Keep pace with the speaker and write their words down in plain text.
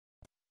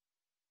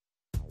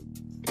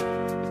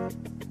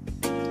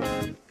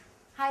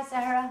Hi,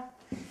 Sarah.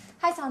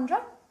 Hi, Sandra.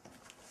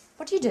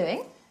 What are you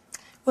doing?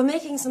 We're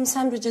making some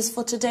sandwiches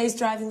for today's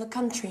drive in the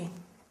country.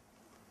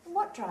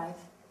 What drive?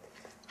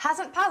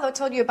 Hasn't Paolo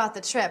told you about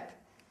the trip?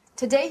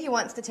 Today he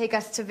wants to take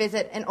us to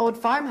visit an old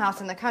farmhouse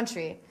in the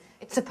country.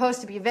 It's supposed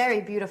to be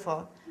very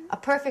beautiful, a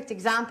perfect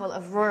example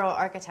of rural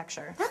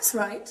architecture. That's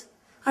right.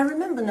 I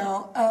remember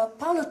now.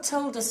 Paolo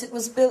told us it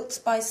was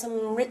built by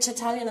some rich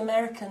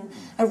Italian-American,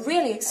 a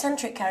really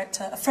eccentric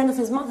character, a friend of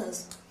his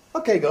mother's.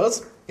 Okay,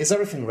 girls. Is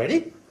everything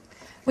ready?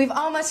 We've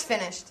almost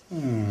finished.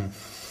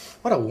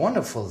 What a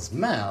wonderful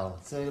smell.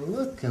 They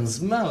look and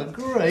smell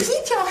great.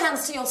 Keep your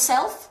hands to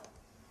yourself.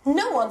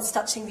 No one's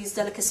touching these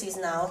delicacies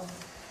now.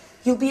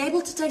 You'll be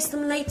able to taste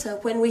them later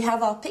when we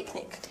have our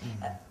picnic.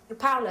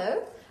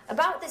 Paolo,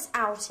 about this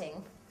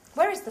outing,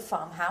 where is the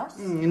farmhouse?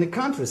 In the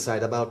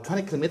countryside, about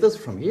 20 kilometers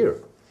from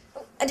here.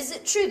 And is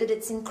it true that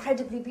it's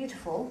incredibly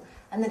beautiful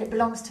and that it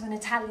belongs to an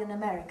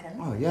Italian-American?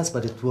 Oh, yes,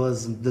 but it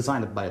was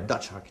designed by a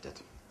Dutch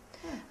architect.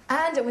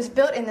 And it was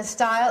built in the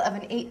style of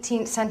an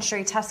 18th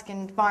century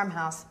Tuscan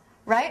farmhouse,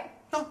 right?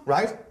 Oh,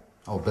 right?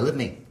 Oh, believe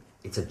me,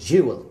 it's a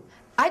jewel.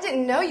 I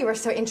didn't know you were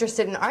so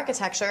interested in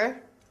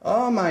architecture.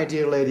 Oh, my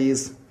dear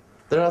ladies,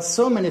 there are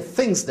so many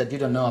things that you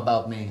don't know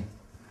about me.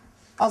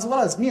 As well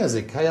as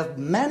music, I have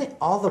many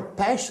other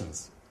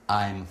passions.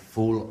 I'm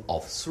full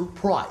of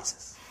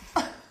surprises.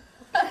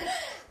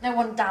 No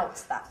one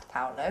doubts that,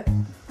 Paolo.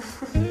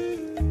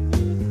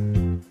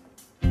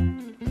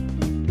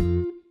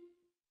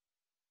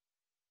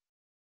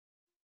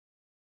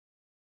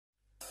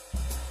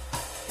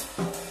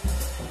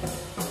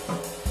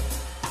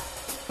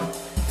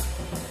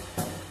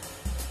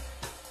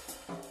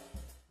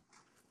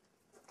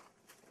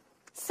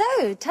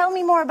 So, tell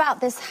me more about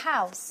this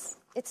house.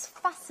 It's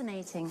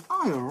fascinating.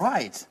 Oh, you're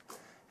right.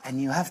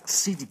 And you have to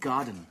see the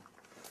garden.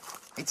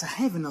 It's a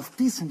haven of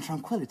peace and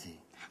tranquility.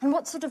 And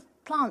what sort of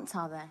plants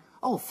are there?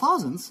 Oh,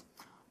 thousands.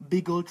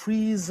 Big old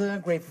trees,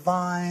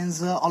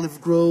 grapevines,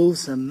 olive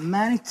groves, and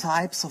many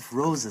types of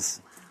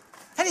roses.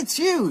 And it's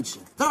huge.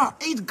 There are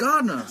 8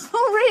 gardeners.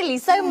 Oh, really?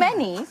 So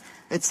many?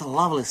 It's a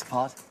lovely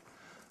spot.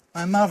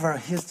 My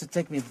mother used to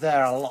take me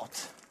there a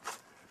lot.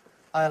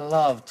 I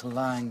loved to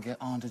lie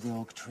under the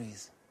oak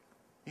trees.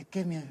 It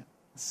gave me a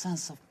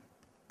sense of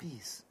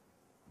peace.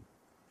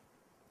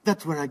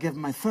 That's where I gave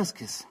my first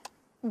kiss.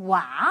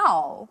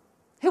 Wow.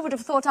 Who would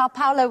have thought our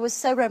Paolo was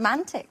so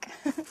romantic?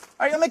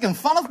 Are you making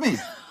fun of me?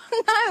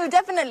 No,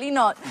 definitely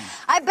not.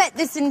 I bet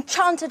this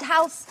enchanted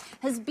house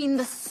has been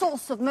the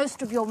source of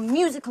most of your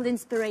musical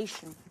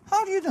inspiration.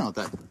 How do you know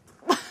that?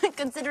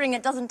 Considering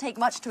it doesn't take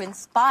much to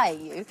inspire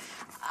you,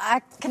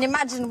 I can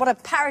imagine what a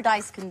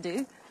paradise can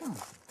do.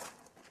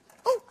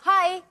 Oh,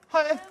 hi.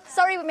 Hi.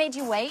 Sorry we made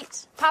you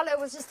wait. Paolo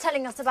was just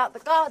telling us about the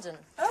garden.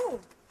 Oh.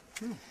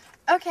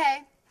 Okay,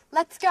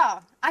 let's go.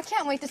 I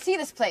can't wait to see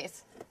this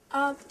place.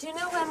 Do you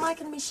know where Mike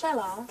and Michelle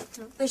are?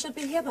 They should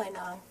be here by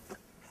now.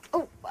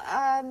 Oh,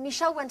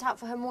 Michelle went out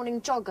for her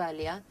morning jog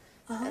earlier.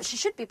 She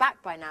should be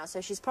back by now,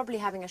 so she's probably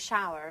having a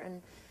shower.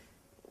 And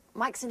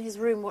Mike's in his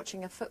room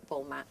watching a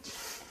football match.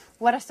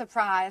 What a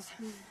surprise.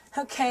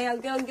 Okay, I'll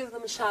go and give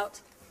them a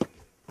shout.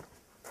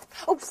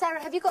 Oh,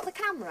 Sarah, have you got the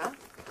camera?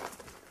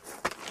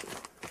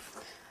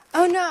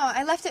 Oh no,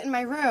 I left it in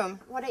my room.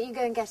 Why don't you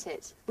go and get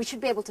it? We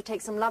should be able to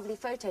take some lovely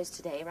photos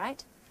today,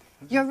 right?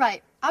 You're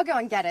right. I'll go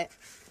and get it.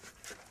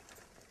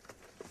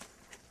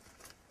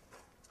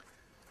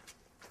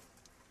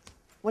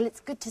 Well, it's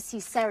good to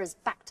see Sarah's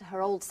back to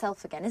her old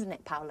self again, isn't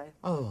it, Paolo?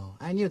 Oh,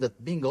 I knew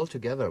that being all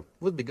together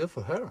would be good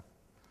for her.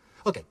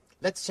 Okay,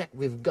 let's check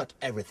we've got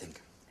everything.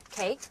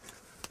 Okay.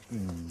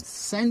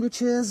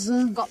 Sandwiches.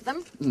 Got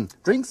them.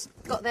 Drinks.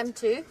 Got them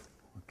too.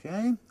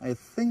 Okay, I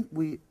think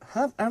we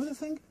have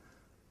everything.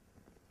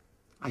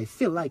 I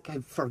feel like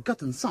I've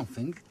forgotten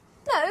something.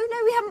 No,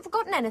 we haven't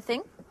forgotten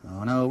anything.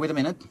 Oh, no, wait a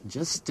minute.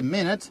 Just a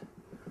minute.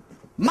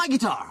 My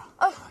guitar!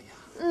 Oh,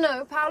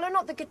 no, Paolo,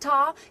 not the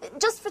guitar.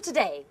 Just for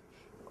today.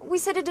 We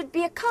said it'd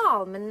be a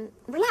calm and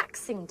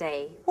relaxing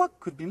day. What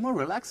could be more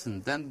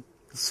relaxing than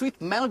the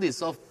sweet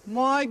melodies of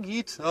my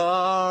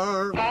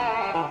guitar?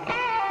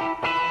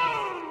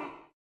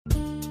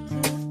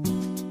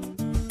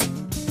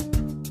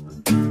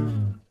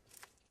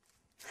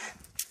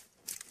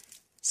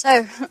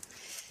 So,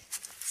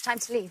 it's time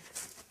to leave.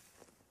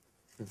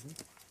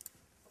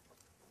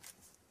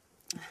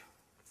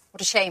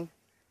 What a shame.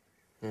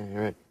 Yeah,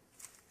 you're right.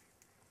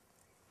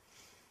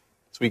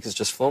 This week has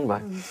just flown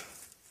by.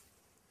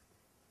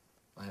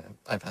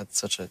 I've had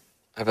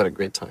a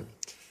great time.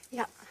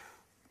 Yeah.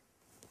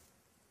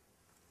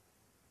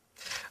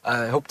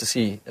 I hope to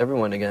see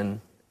everyone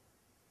again.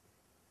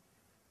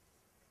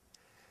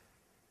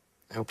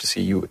 I hope to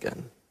see you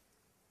again.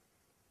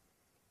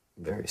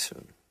 Very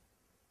soon.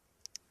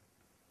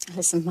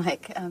 Listen,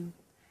 Mike,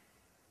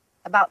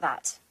 about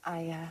that,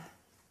 I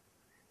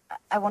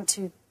want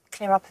to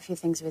clear up a few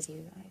things with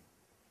you.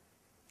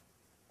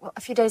 Well,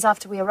 a few days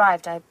after we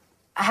arrived, I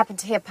happened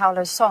to hear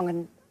Paolo's song,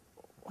 and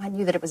I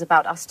knew that it was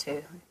about us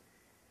two.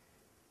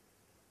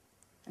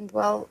 And,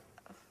 well,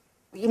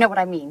 you know what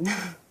I mean,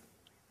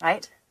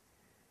 right?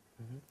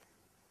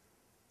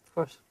 Of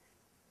course.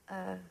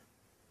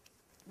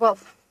 Well,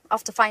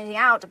 after finding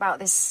out about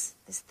this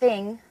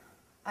thing,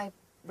 I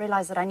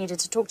realized that I needed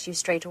to talk to you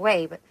straight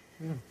away, but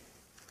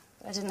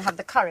I didn't have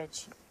the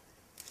courage.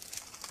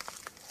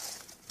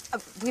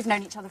 We've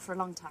known each other for a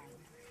long time.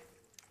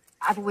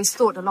 I've always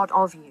thought a lot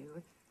of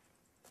you.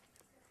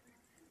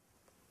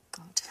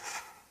 God,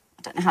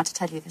 I don't know how to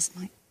tell you this,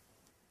 Mike.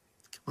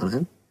 Come on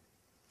in.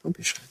 Don't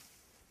be shy.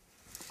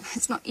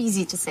 It's not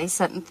easy to say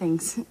certain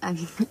things. I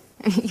mean,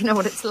 you know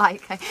what it's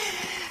like.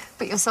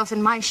 Put yourself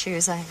in my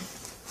shoes.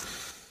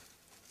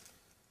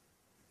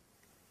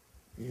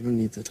 You don't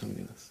need to tell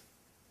me this.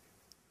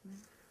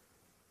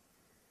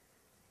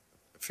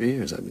 For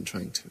years, I've been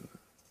trying to.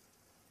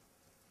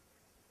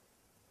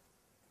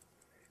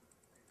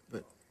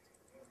 But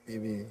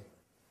maybe,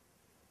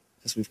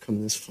 as we've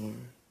come this far,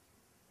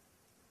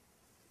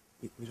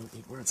 we don't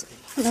need words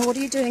anymore. No, what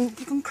are you doing?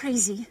 You've gone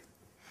crazy.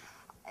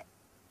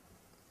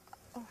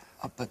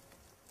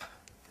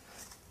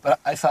 But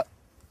I thought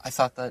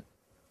that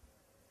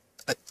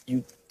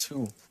you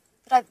too.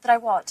 That I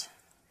what?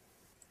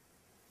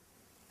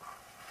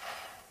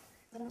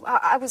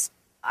 I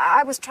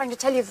was trying to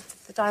tell you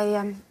that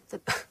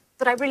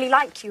I really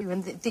like you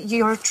and that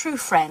you're a true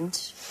friend.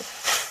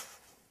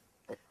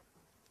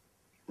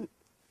 But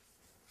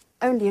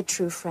only a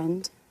true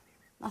friend,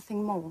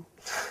 nothing more.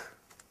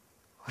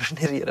 What an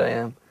idiot I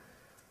am.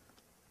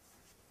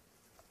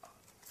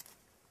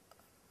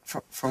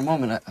 For a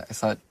moment, I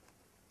thought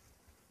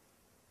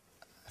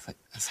you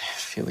had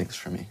feelings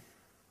for me.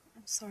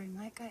 I'm sorry,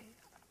 Mike.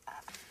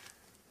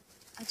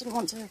 I didn't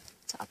want to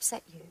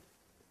upset you.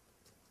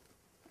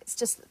 It's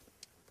just that,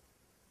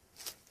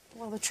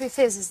 well, the truth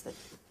is that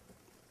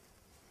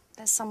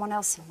there's someone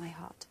else in my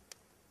heart.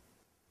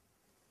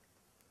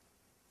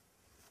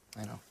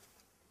 I know.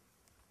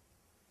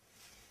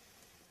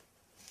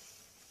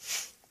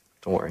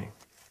 Don't worry.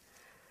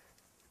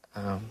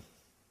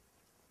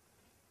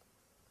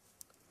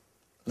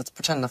 Let's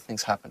pretend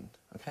nothing's happened,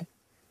 okay?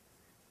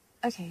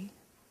 Okay.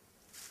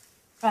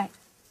 Right.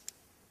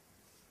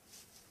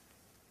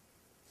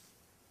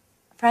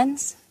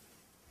 Friends?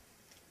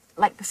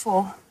 Like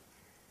before?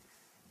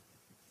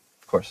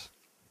 Of course.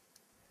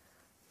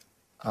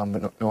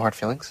 But no hard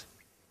feelings?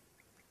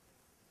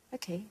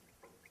 Okay.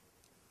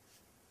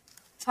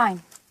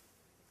 Fine.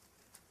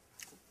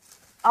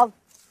 I'll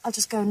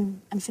just go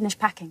and finish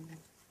packing then.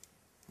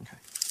 Okay.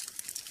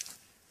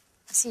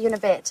 I'll see you in a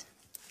bit.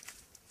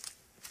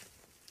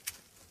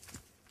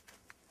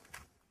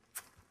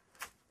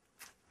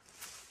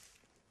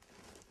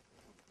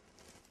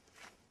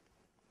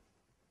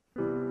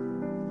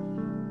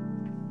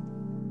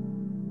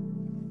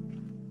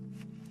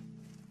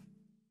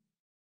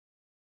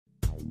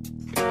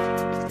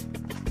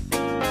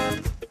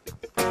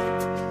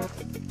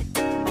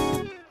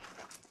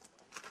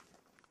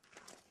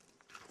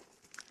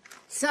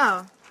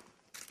 So,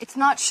 it's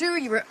not true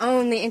you were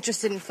only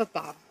interested in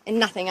football and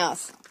nothing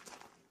else.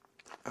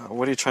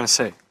 What are you trying to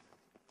say?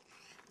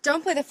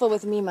 Don't play the fool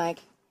with me, Mike.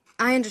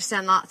 I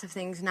understand lots of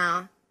things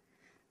now.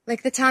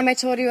 Like the time I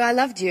told you I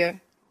loved you.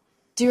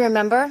 Do you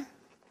remember?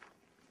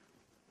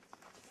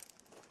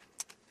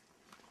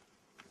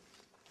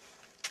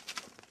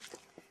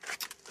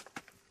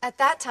 At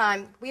that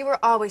time, we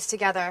were always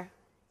together.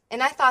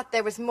 And I thought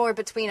there was more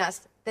between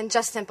us than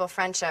just simple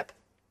friendship.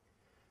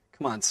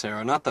 Come on,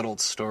 Sarah, not that old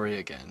story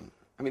again.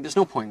 I mean, there's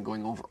no point in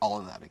going over all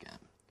of that again.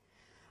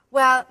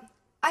 Well,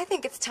 I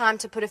think it's time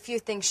to put a few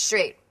things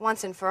straight,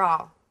 once and for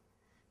all.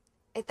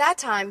 At that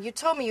time, you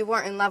told me you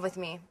weren't in love with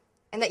me,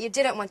 and that you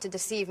didn't want to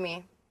deceive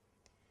me.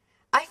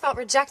 I felt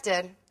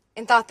rejected,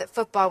 and thought that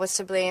football was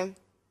to blame.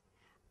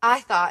 I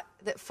thought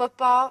that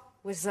football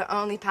was the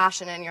only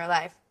passion in your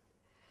life.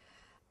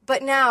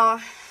 But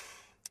now...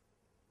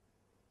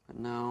 But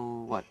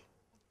now what?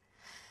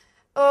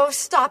 Oh,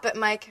 stop it,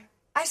 Mike.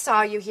 I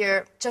saw you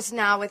here just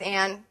now with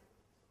Anne.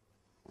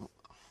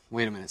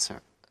 Wait a minute,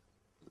 Sarah.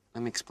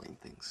 Let me explain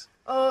things.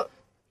 Oh,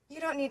 you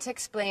don't need to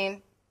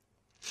explain.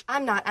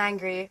 I'm not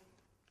angry.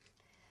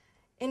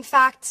 In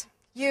fact,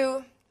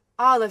 you,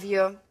 all of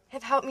you,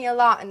 have helped me a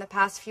lot in the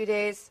past few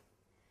days.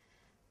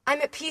 I'm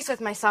at peace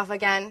with myself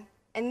again,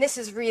 and this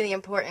is really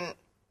important.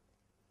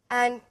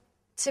 And,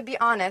 to be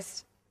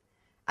honest,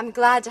 I'm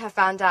glad to have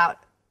found out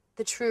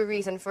the true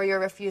reason for your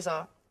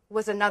refusal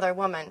was another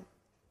woman,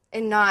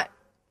 and not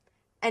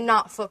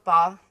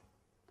football.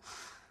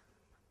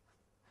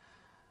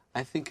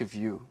 I think of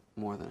you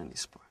more than any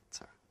sport,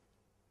 Sarah.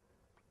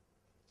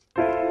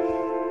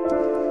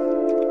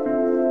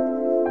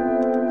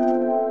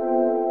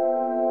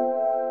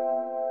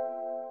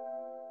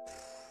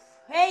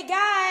 Hey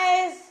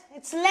guys,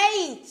 it's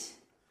late.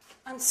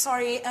 I'm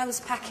sorry, I was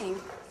packing.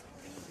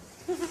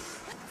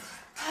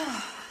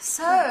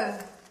 So,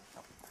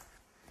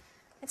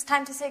 it's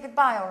time to say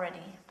goodbye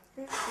already.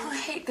 Oh, I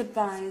hate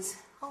goodbyes.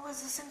 Oh,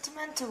 it's a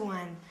sentimental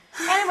one.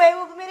 Anyway,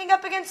 we'll be meeting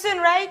up again soon,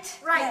 right?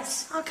 Right.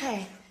 Yes.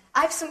 Okay.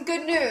 I have some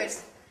good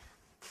news.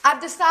 I've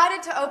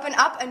decided to open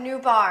up a new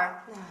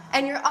bar,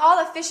 and you're all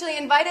officially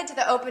invited to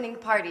the opening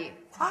party.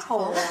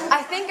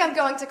 I think I'm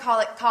going to call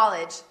it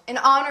college, in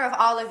honor of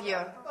all of you.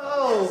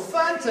 Oh,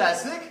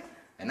 fantastic.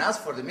 And as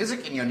for the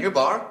music in your new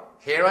bar,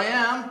 here I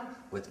am,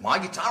 with my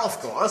guitar, of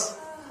course.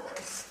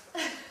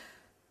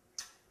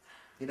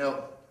 You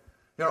know,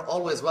 you're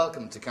always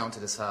welcome to come to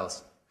this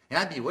house. And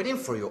I'll be waiting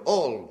for you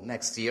all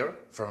next year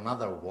for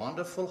another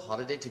wonderful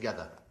holiday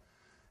together.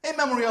 In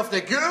memory of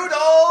the good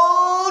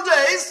old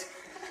days.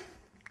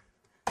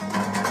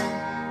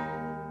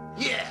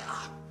 Yeah.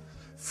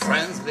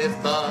 Friends live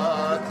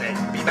but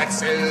they'll be back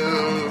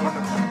soon.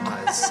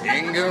 I'll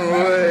sing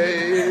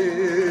away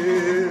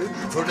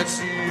for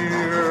next year's.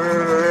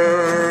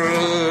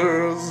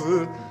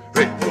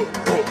 Hey, ho,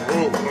 ho,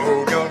 ho,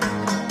 ho, go.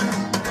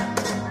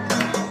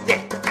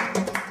 Yeah.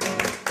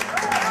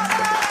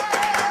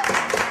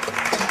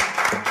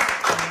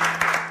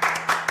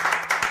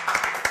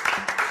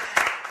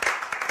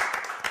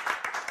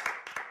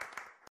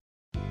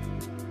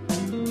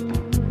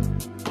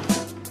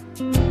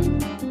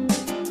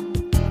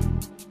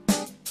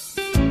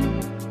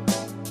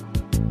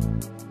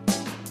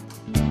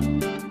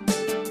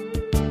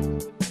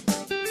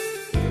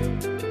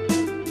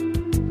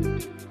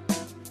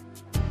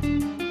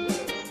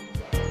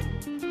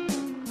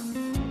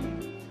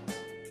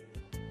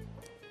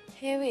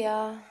 Here we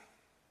are.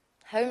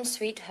 Home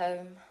sweet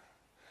home.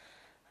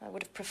 I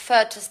would have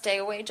preferred to stay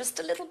away just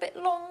a little bit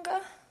longer.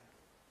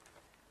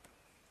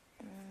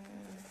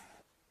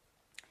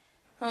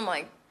 Oh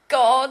my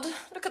God,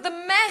 look at the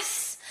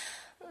mess.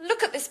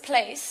 Look at this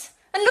place.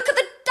 And look at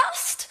the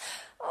dust.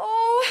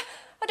 Oh,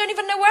 I don't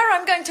even know where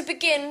I'm going to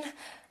begin.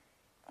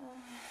 Oh,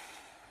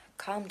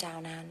 calm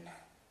down, Anne.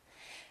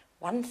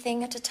 One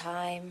thing at a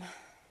time.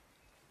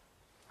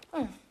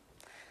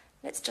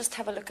 Let's just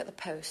have a look at the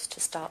post to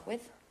start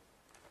with.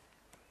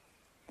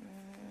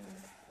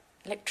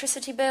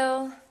 Electricity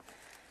bill,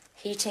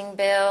 heating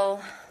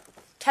bill,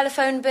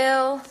 telephone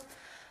bill.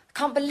 I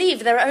can't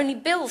believe there are only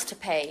bills to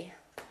pay.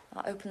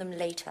 I'll open them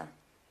later.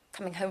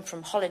 Coming home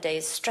from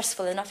holidays,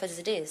 stressful enough as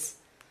it is.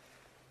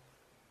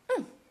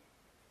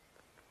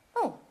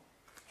 Oh,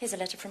 here's a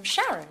letter from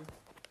Sharon.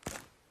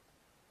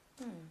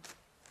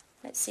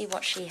 Let's see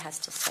what she has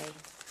to say.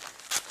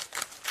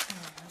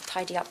 I'll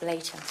tidy up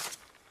later.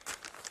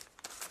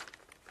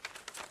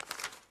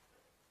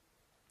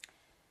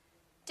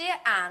 Dear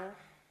Anne,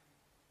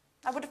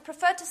 I would have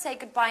preferred to say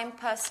goodbye in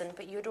person,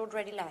 but you had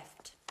already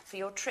left for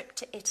your trip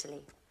to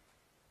Italy.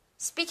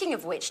 Speaking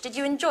of which, did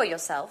you enjoy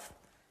yourself?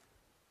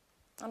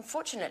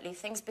 Unfortunately,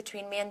 things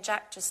between me and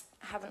Jack just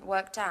haven't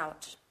worked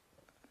out.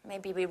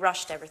 Maybe we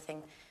rushed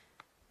everything.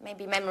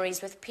 Maybe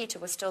memories with Peter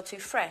were still too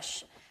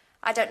fresh.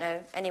 I don't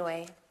know.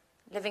 Anyway,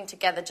 living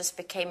together just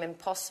became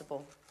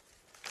impossible.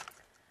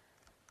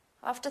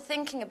 After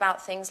thinking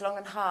about things long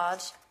and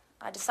hard,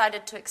 I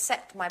decided to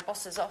accept my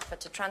boss's offer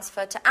to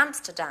transfer to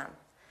Amsterdam,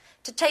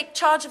 to take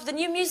charge of the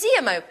new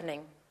museum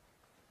opening.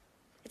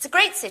 It's a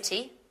great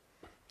city.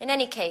 In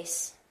any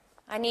case,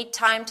 I need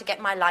time to get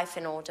my life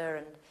in order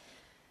and,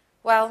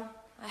 well,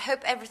 I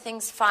hope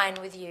everything's fine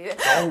with you.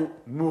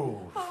 Don't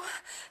move. Oh,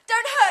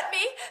 don't hurt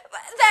me.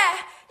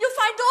 There, you'll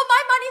find all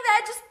my money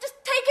there. Just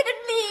take it and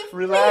leave.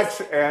 Relax,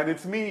 please. Anne.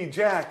 It's me,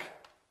 Jack.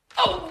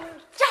 Oh,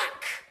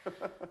 Jack.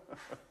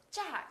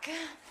 Jack.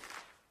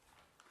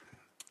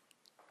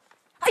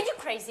 Are you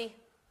crazy?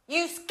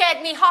 You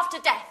scared me half to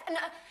death. And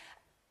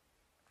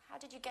how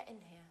did you get in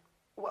here?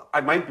 Well,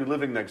 I might be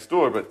living next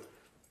door, but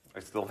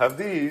I still have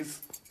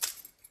these.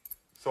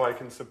 So I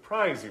can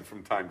surprise you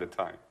from time to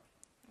time.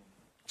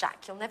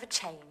 Jack, you'll never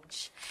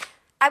change.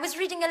 I was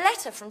reading a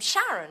letter from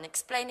Sharon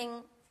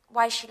explaining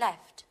why she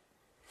left.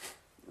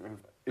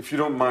 If you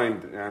don't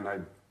mind, Anne,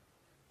 I'd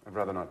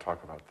rather not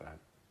talk about that.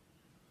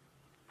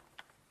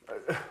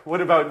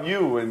 What about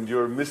you and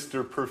your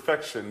Mr.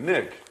 Perfection,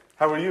 Nick?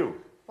 How are you?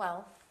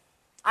 Well,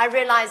 I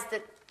realized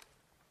that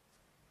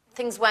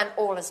things weren't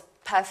all as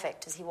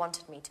perfect as he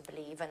wanted me to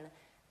believe, and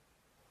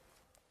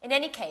in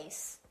any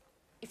case,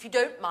 if you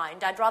don't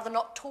mind, I'd rather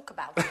not talk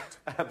about it.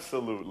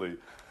 Absolutely.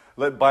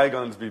 Let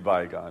bygones be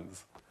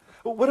bygones.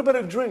 What about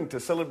a drink to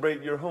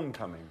celebrate your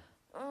homecoming?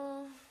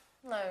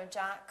 No,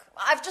 Jack.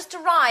 I've just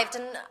arrived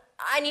and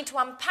I need to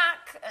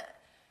unpack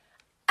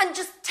and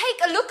just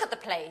take a look at the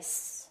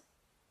place.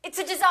 It's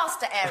a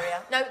disaster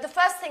area. No, the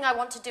first thing I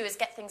want to do is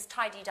get things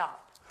tidied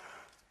up.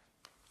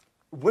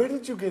 Where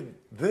did you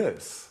get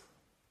this?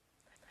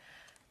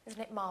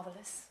 Isn't it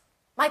marvelous?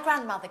 My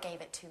grandmother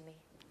gave it to me.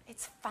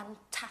 It's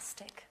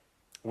fantastic.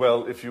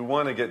 Well, if you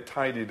want to get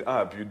tidied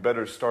up, you'd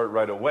better start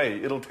right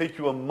away. It'll take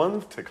you a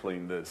month to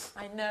clean this.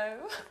 I know.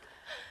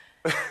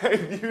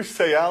 And you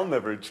say I'll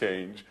never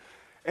change.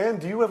 And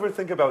do you ever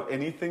think about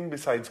anything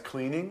besides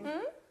cleaning?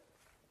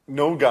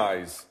 No,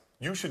 guys.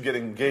 You should get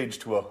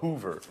engaged to a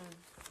Hoover.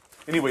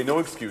 Anyway, no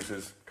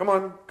excuses. Come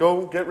on,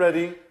 go, get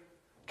ready.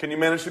 Can you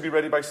manage to be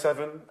ready by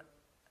 7?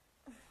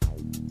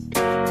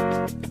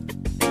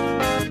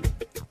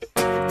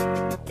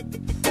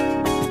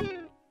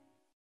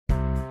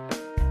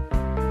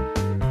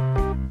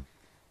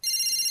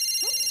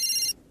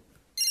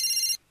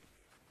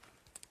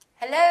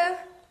 Hello?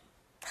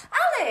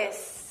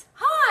 Alice!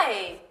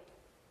 Hi!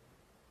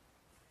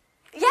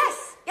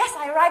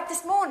 arrived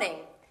this morning.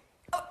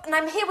 Oh, and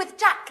I'm here with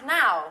Jack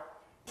now.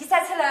 He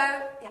says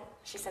hello. Yeah,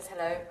 she says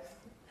hello.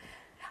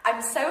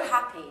 I'm so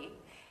happy.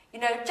 You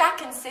know,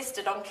 Jack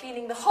insisted on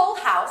cleaning the whole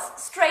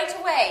house straight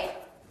away.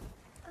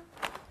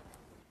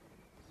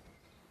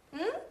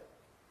 Hmm?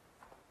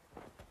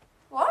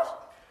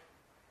 What?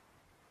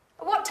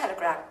 What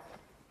telegram?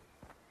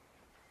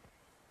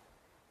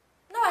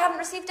 No, I haven't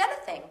received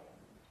anything.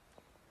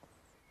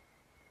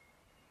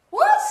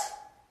 What?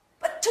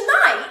 But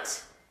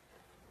tonight?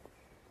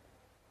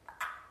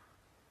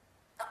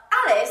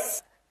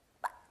 Alice?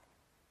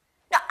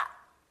 No,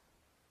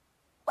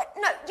 wait,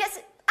 no, yes,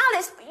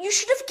 Alice, you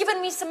should have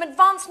given me some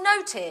advance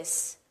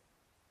notice.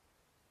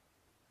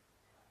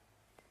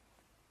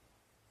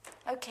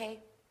 Okay,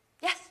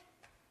 yes,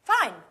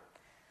 fine.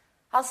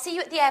 I'll see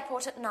you at the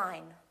airport at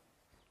 9.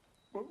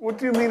 What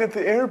do you mean at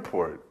the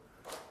airport?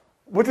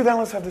 What did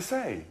Alice have to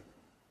say?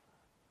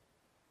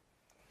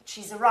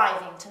 She's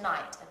arriving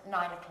tonight at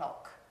 9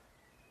 o'clock.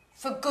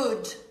 For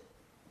good.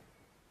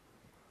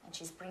 And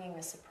she's bringing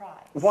a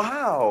surprise.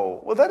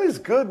 Wow. Well, that is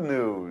good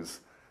news.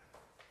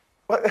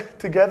 What,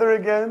 together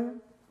again?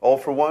 All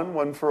for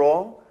one for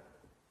all?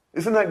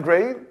 Isn't that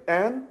great,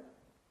 Anne?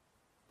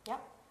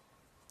 Yep.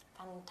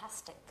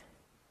 Fantastic.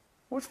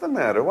 What's the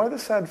matter? Why the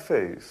sad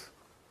face?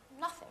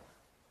 Nothing.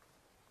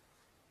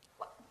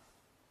 Well,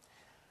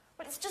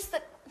 it's just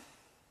that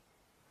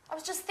I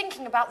was just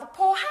thinking about the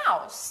poor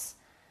house.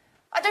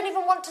 I don't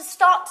even want to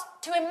start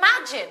to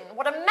imagine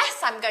what a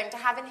mess I'm going to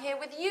have in here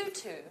with you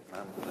two.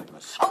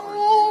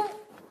 Oh!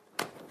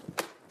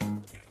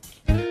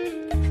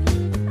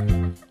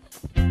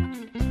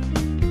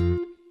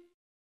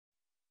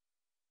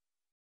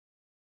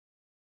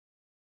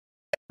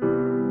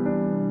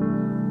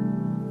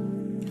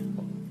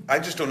 I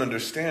just don't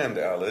understand,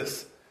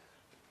 Alice.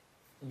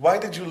 Why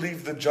did you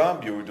leave the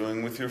job you were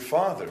doing with your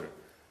father?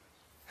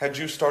 Had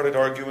you started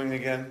arguing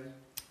again?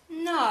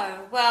 No,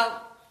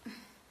 well,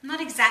 not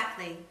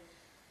exactly.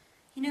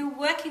 You know,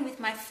 working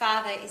with my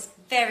father is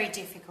very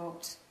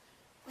difficult.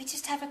 We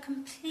just have a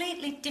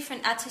completely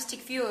different artistic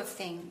view of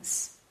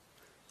things.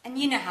 And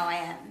you know how I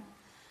am.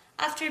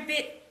 After a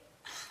bit,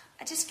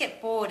 I just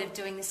get bored of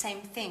doing the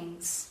same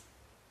things.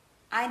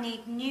 I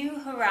need new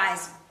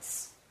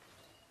horizons.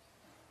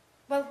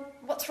 Well,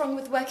 what's wrong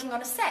with working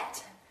on a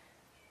set?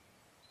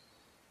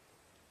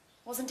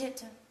 Wasn't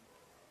it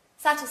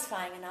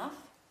satisfying enough?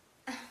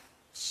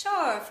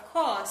 Sure, of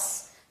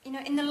course. You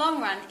know, in the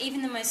long run,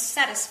 even the most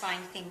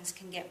satisfying things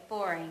can get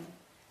boring.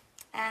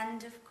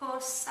 And, of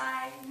course,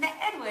 I met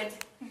Edward.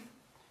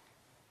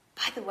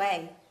 By the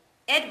way,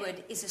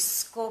 Edward is a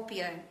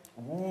Scorpio.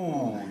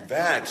 Ooh,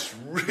 that's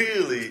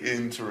really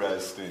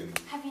interesting.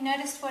 Have you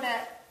noticed what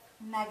a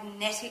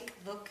magnetic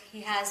look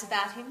he has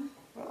about him?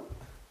 Well,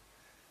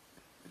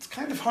 it's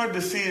kind of hard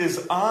to see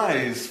his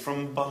eyes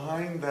from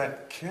behind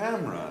that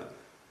camera.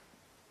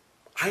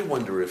 I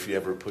wonder if he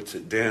ever puts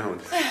it down.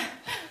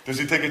 Does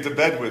he take it to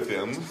bed with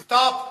him?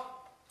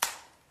 Stop!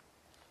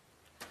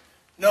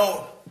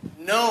 No,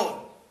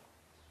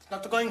 it's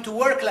not going to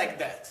work like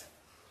that.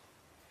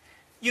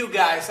 You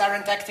guys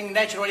aren't acting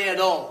naturally at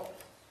all.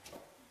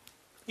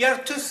 You're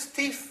too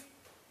stiff.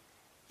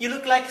 You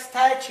look like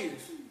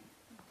statues.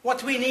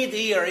 What we need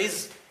here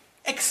is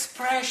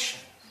expression,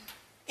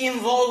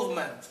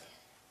 involvement,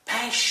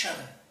 passion.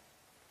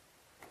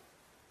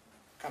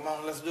 Come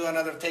on, let's do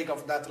another take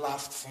of that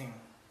last scene.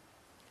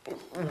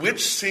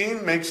 Which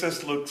scene makes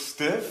us look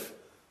stiff?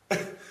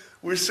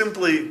 We're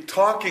simply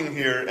talking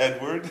here,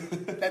 Edward.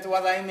 That's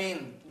what I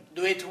mean.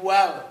 Do it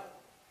well.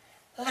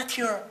 Let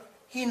your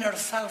inner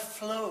self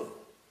flow.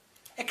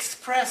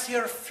 Express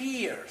your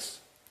fears,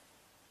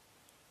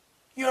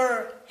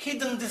 your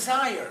hidden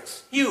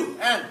desires. You,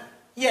 and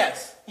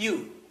yes,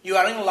 you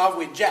are in love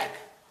with Jack,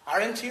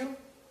 aren't you?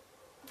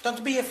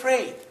 Don't be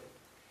afraid.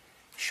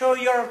 Show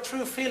your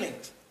true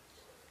feelings.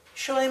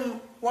 Show him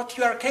what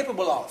you are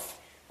capable of.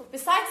 Well,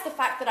 besides the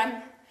fact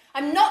that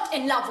I'm not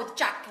in love with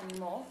Jack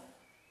anymore.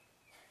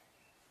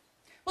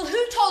 Well,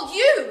 who told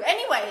you,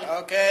 anyway?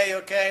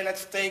 Okay,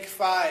 let's take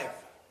 5.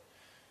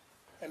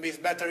 Maybe it's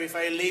better if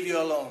I leave you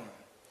alone.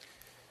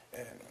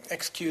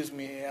 Excuse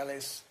me,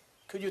 Alice.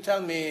 Could you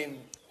tell me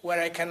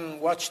where I can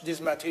watch this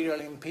material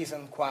in peace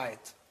and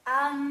quiet?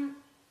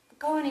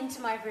 Go on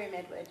into my room,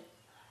 Edward.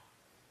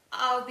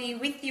 I'll be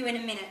with you in a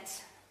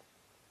minute.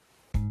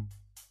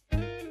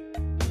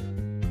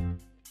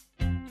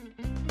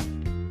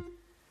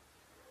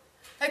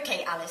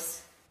 Okay,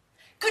 Alice.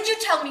 Could you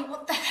tell me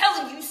what the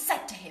hell you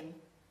said to him?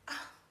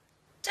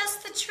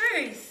 Just the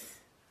truth.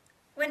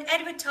 When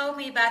Edward told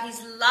me about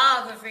his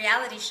love of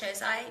reality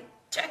shows, I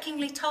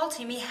jokingly told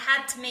him he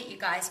had to meet you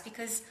guys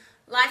because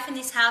life in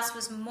this house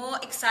was more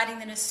exciting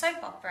than a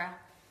soap opera.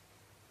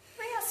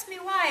 He asked me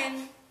why,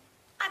 and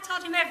I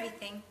told him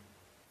everything.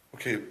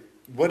 Okay,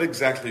 what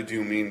exactly do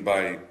you mean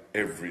by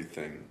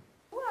everything?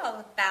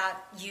 Well,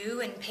 about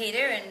you and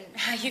Peter and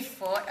how you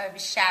fought over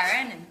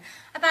Sharon, and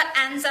about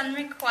Anne's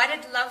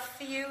unrequited love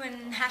for you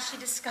and how she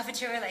discovered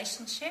your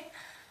relationship.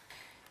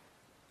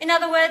 In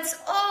other words,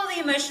 all the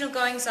emotional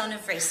goings-on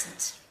of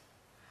recent.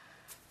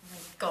 Oh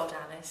my God,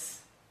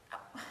 Alice.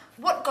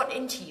 What got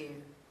into you?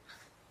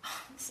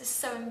 This is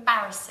so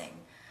embarrassing.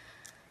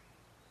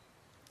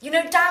 You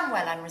know damn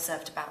well I'm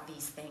reserved about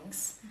these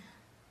things.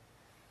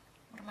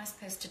 What am I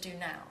supposed to do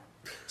now?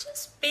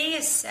 Just be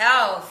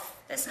yourself.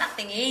 There's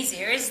nothing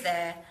easier, is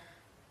there?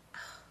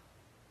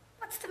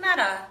 What's the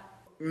matter?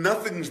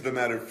 Nothing's the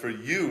matter for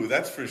you,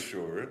 that's for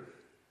sure.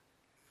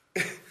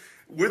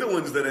 We're the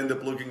ones that end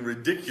up looking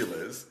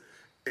ridiculous.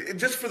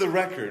 Just for the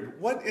record,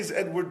 what is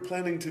Edward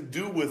planning to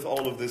do with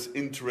all of this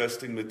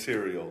interesting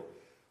material?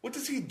 What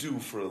does he do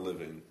for a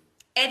living?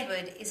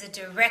 Edward is a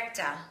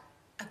director,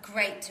 a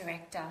great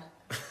director.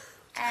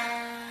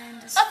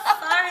 And as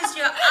far as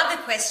your other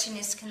question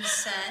is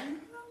concerned,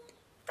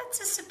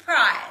 that's a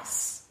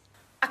surprise.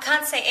 I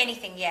can't say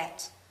anything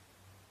yet.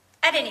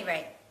 At any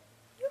rate,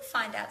 you'll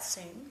find out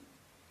soon.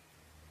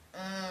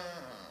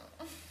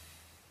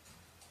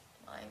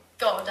 My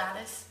God,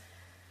 Alice.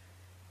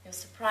 Your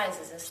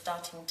surprises are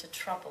starting to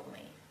trouble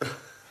me.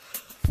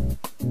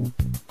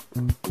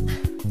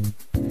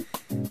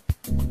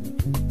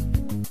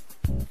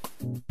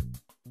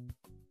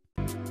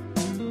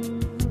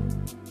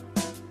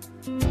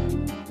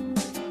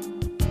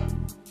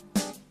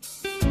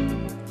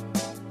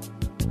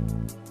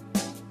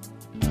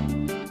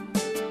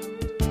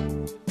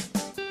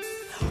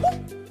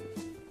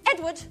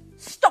 Edward,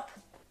 stop!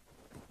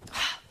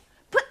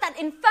 Put that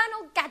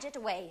infernal gadget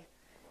away.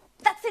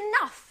 That's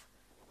enough.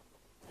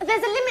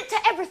 There's a limit to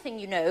everything,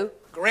 you know.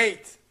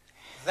 Great.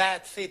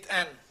 That's it,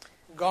 Anne.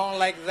 Go on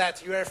like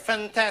that. You are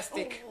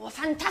fantastic. Oh,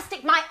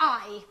 fantastic, my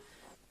eye.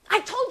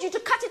 I told you to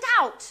cut it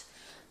out.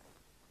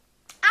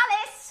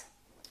 Alice!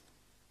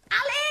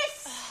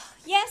 Alice!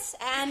 Yes,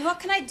 Anne, what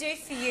can I do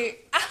for you?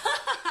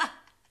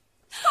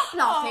 Stop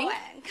laughing. Oh,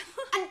 Anne.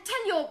 And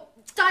tell your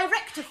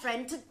director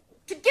friend to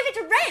give it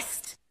a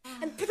rest.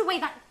 And put away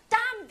that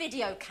damn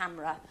video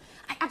camera.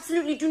 I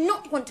absolutely do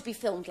not want to be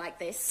filmed like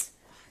this.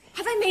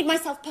 Have I made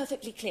myself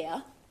perfectly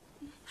clear?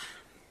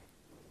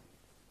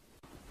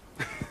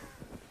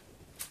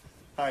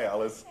 Hi,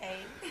 Alice. Hey.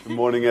 Good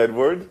morning,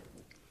 Edward.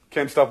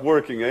 Can't stop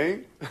working, eh?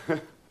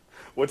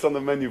 What's on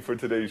the menu for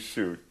today's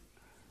shoot?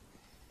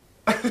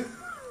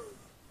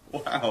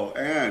 Wow,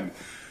 Anne,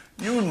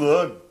 you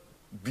look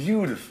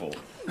beautiful.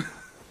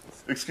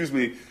 Excuse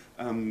me,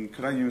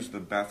 could I use the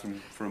bathroom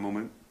for a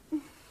moment?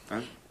 Huh?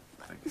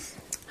 Thanks.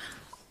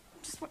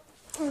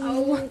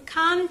 Oh,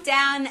 calm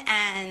down,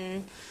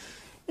 Anne.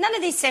 None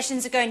of these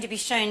sessions are going to be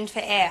shown for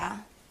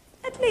air.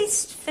 At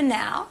least for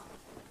now.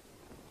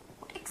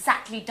 What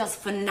exactly does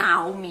for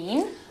now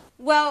mean?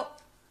 Well,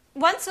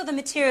 once all the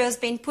material's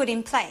been put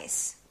in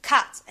place,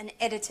 cut and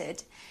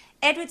edited,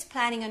 Edward's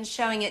planning on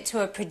showing it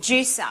to a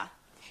producer.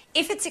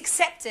 If it's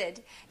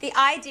accepted, the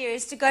idea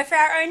is to go for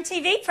our own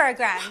TV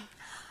program.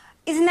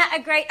 Isn't that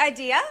a great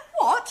idea?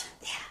 What?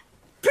 Yeah.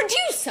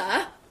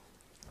 Producer?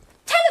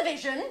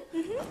 Television?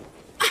 Mm-hmm.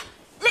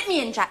 Let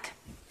me in, Jack.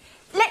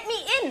 Let me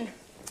in.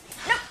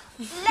 No,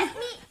 let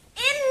me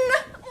in.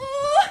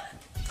 Oh,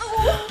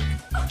 oh,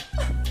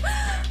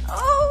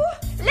 oh,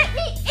 let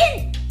me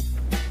in.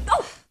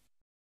 Oh.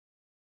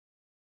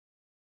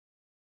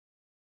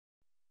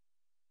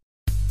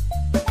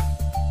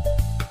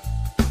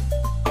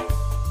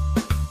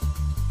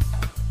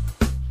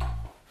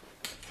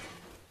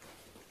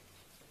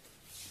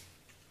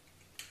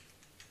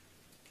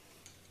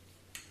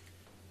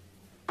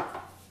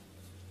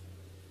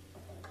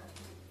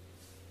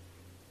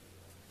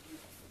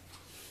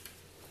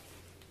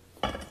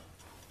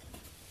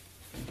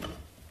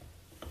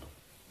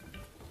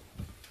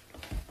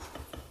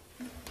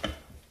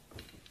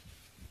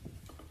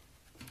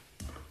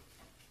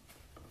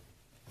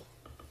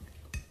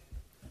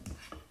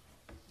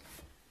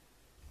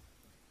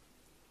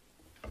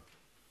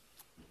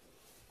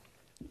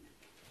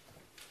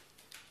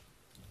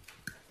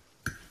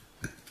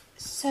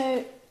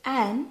 So,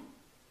 Anne,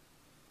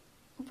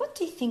 what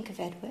do you think of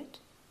Edward?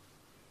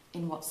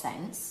 In what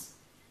sense?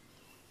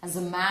 As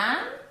a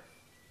man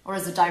or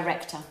as a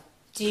director?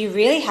 Do you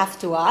really have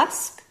to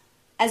ask?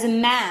 As a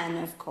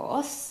man, of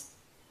course.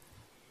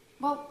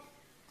 Well,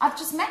 I've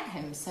just met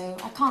him, so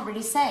I can't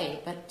really say.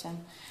 But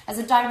as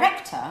a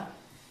director,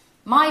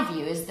 my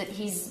view is that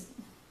he's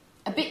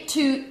a bit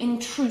too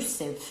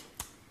intrusive.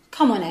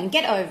 Come on, Anne,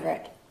 get over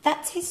it.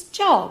 That's his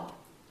job.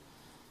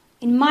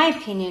 In my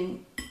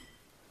opinion,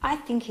 I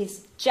think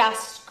he's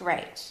just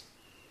great.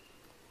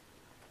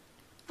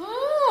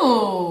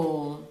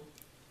 Oh,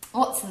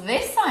 what's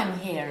this I'm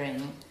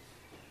hearing?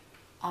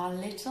 Our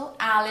little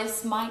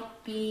Alice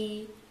might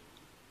be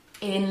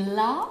in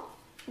love?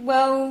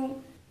 Well,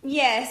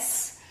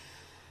 yes.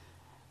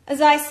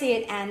 As I see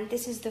it, Anne,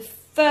 this is the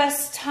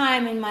first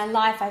time in my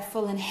life I've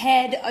fallen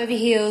head over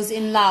heels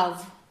in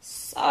love.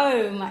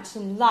 So much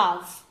in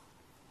love.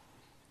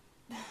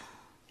 But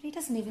he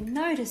doesn't even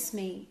notice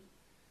me.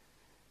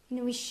 You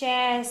know, we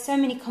share so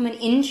many common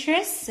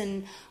interests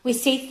and we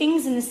see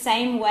things in the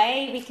same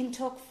way. We can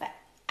talk for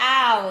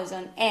hours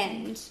on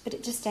end, but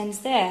it just ends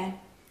there.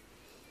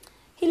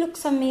 He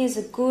looks on me as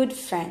a good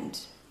friend.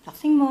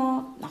 Nothing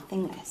more,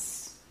 nothing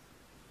less.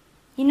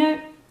 You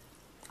know,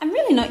 I'm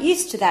really you're not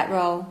used to that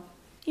role.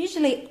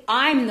 Usually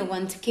I'm the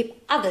one to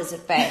keep others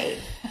at bay.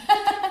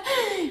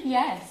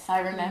 Yes, I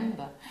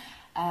remember.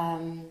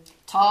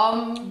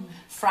 Tom,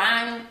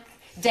 Frank,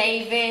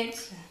 David.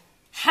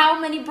 How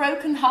many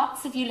broken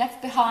hearts have you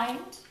left behind?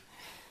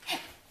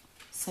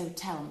 So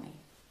tell me,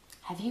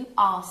 have you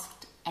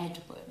asked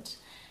Edward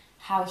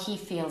how he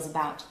feels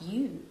about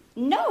you?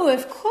 No,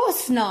 of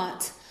course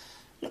not.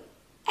 Look,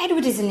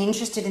 Edward isn't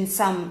interested in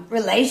some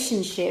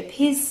relationship.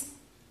 He's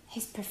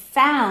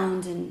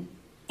profound and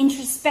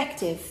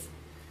introspective,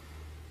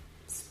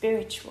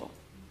 spiritual.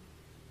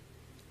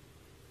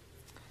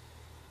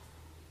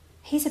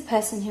 He's a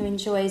person who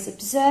enjoys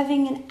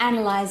observing and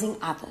analysing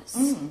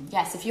others.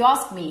 Yes, if you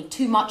ask me,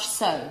 too much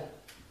so.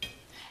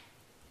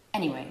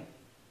 Anyway,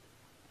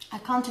 I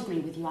can't agree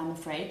with you, I'm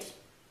afraid.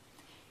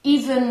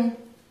 Even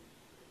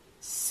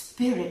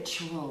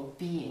spiritual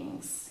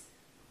beings,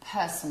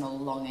 personal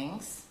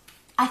longings,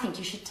 I think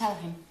you should tell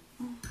him.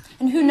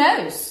 And who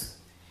knows,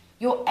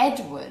 your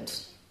Edward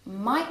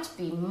might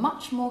be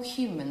much more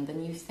human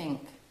than you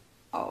think.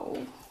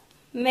 Oh,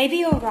 maybe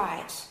you're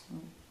right.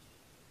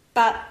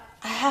 But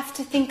I have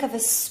to think of a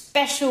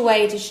special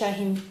way to show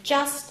him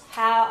just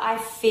how I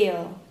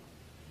feel.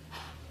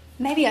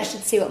 Maybe I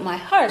should see what my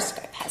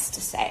horoscope has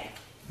to say.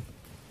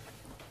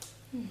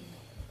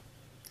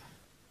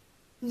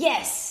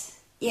 Yes,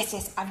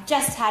 I've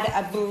just had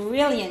a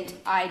brilliant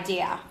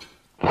idea.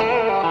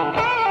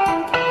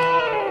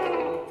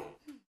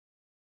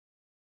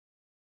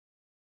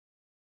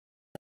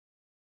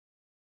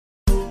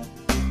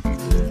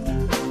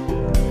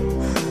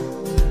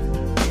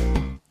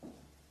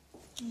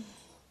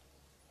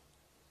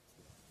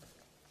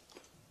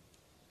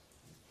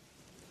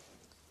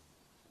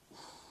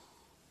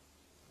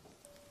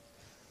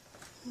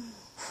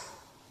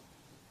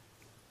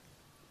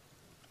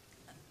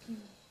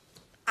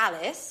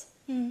 Alice?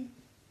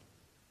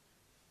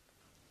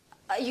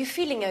 Are you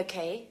feeling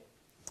okay?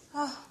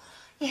 Oh,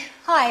 yeah.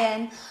 Hi,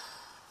 Anne.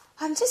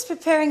 I'm just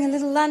preparing a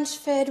little lunch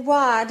for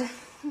Edouard.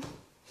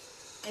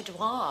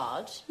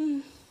 Edouard?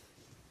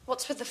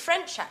 What's with the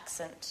French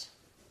accent?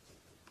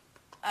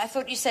 I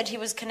thought you said he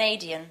was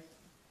Canadian.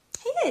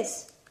 He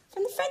is,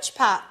 from the French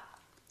part.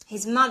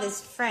 His mother's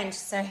French,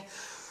 so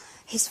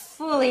he's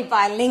fully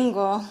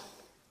bilingual.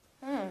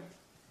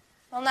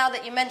 Well, now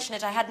that you mention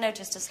it, I had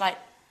noticed a slight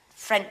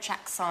French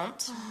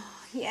accent. Oh,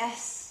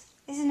 yes.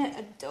 Isn't it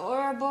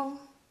adorable?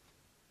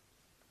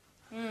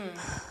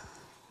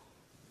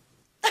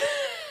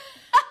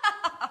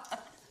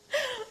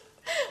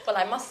 Well,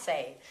 I must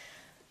say,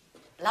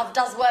 love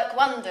does work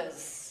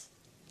wonders.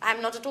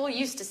 I'm not at all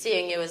used to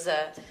seeing you as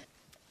a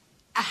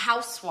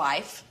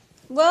housewife.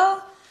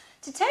 Well,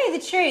 to tell you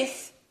the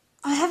truth,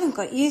 I haven't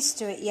got used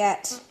to it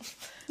yet.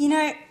 You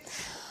know,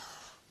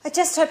 I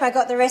just hope I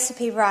got the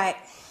recipe right.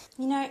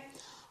 You know,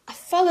 I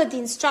followed the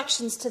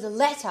instructions to the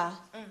letter.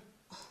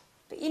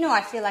 But you know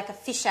I feel like a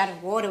fish out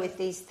of water with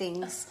these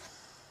things.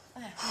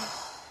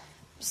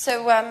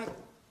 So,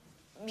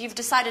 you've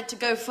decided to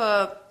go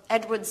for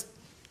Edward's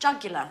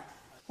jugular?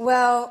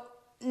 Well,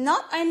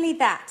 not only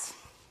that.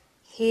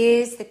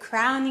 Here's the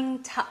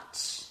crowning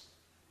touch.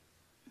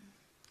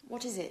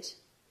 What is it?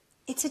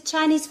 It's a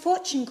Chinese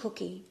fortune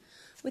cookie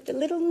with a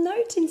little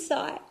note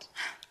inside.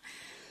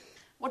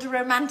 What a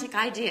romantic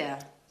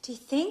idea. Do you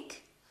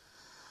think?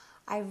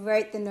 I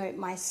wrote the note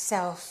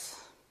myself.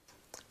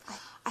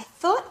 I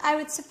thought I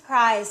would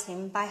surprise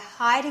him by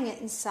hiding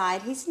it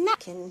inside his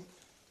napkin.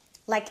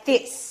 Like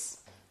this.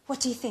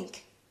 What do you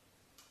think?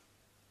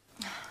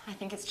 I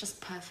think it's just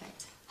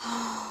perfect.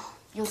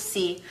 You'll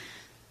see.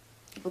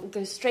 It will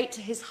go straight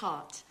to his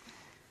heart.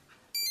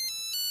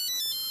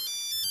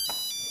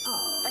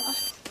 Oh.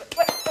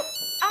 Wait,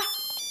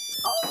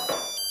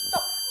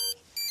 stop.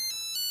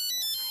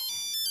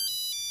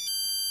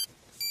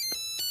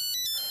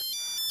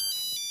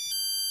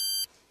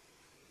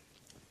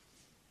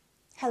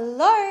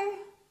 Hello?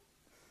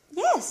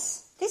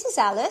 Yes, this is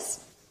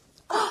Alice.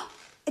 Oh,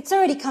 it's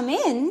already come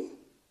in.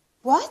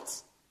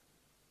 What?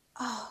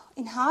 Oh,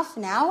 in half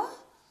an hour?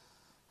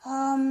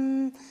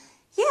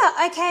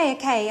 Yeah,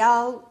 okay.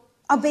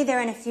 I'll be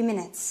there in a few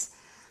minutes.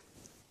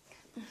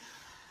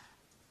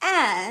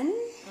 Anne?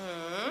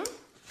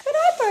 Could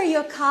I borrow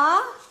your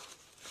car?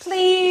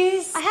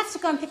 Please? I have to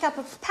go and pick up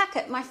a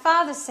packet my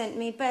father sent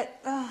me,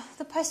 but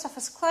the post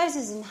office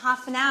closes in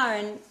half an hour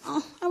and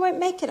I won't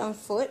make it on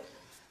foot.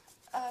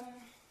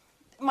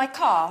 My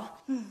car?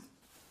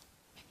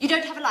 You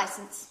don't have a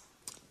license?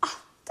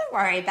 Oh, don't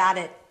worry about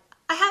it.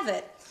 I have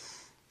it.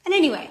 And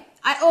anyway,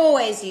 I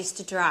always used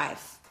to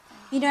drive.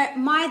 You know,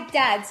 my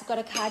dad's got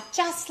a car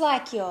just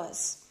like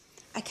yours.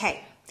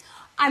 Okay,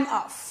 I'm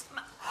off.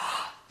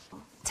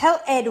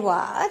 Tell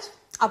Edouard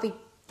I'll be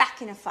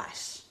back in a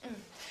flash.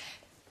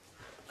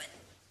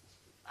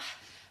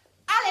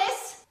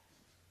 Alice?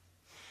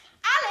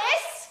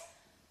 Alice?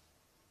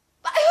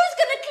 But who's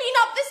going to clean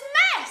up this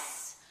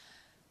mess?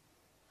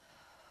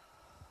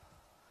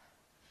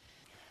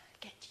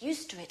 Get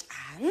used to it,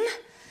 Anne.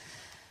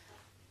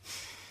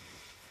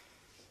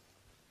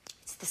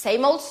 It's the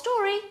same old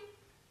story.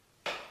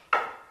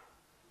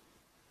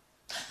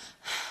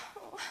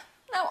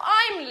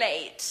 running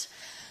late.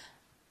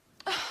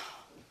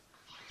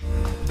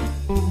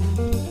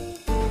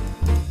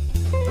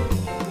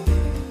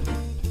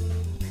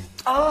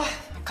 Oh,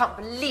 I can't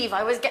believe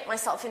I always get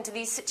myself into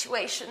these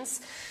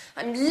situations.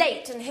 I'm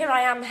late, and here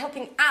I am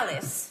helping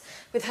Alice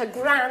with her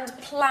grand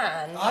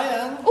plan. I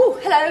am. Oh,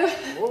 hello.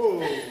 Oh,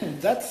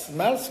 that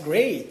smells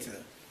great.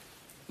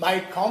 My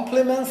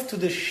compliments to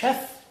the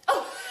chef.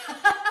 Oh,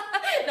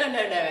 no,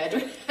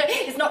 Edward.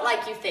 It's not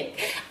like you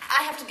think.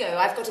 I have to go.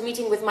 I've got a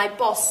meeting with my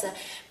boss.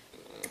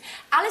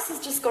 Alice has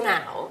just gone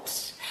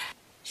out.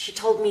 She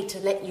told me to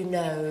let you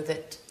know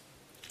that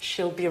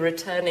she'll be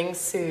returning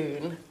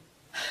soon.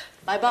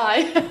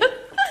 Bye-bye.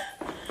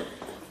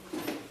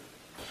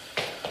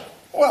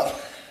 Well,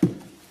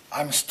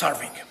 I'm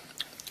starving.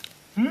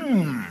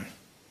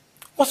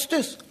 What's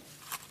this?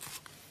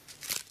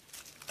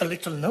 A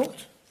little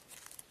note?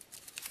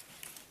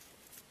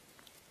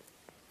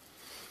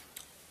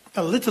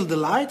 A little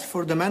delight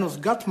for the man who's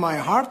got my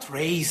heart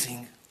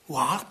racing.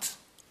 What?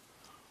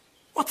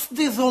 What's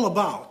this all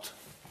about?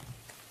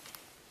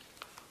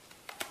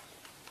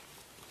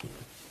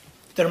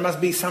 There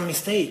must be some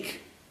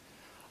mistake.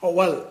 Oh,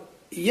 well,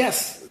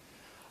 yes,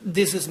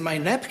 this is my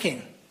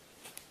napkin.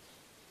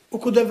 Who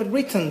could have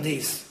written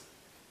this?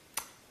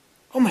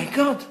 Oh my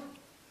God!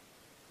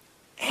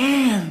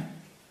 Anne!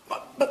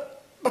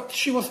 But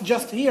she was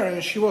just here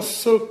and she was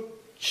so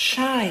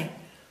shy.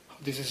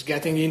 This is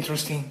getting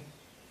interesting.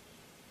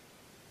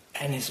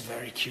 Anne is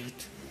very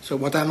cute. So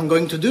what am I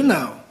going to do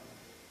now?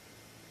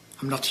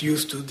 I'm not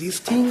used to these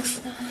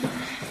things.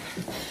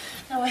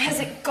 Now, has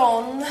it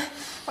gone?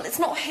 Well, it's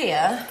not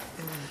here.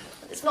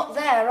 It's not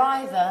there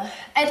either.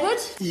 Edward?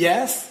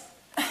 Yes?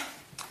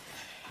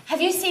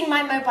 Have you seen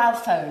my mobile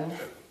phone?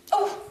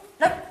 Oh,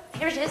 no,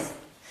 here it is.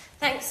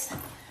 Thanks.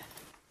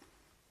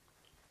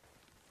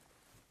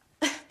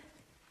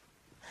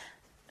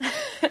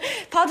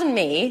 Pardon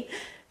me.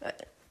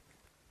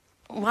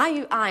 Why are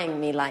you eyeing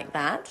me like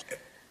that?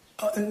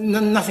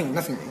 Nothing.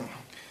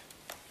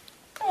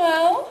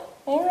 Well,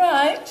 all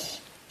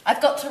right.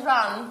 I've got to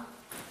run.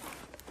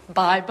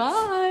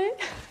 Bye-bye.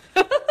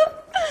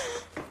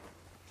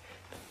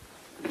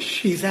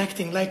 She's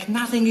acting like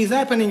nothing is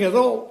happening at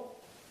all.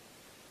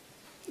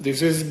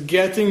 This is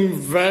getting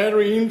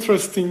very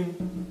interesting.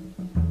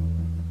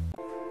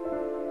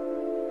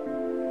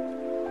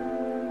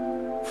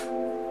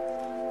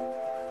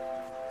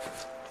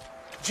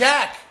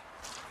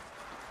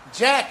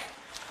 Jack,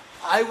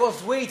 I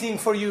was waiting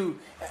for you.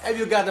 Have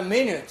you got a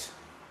minute?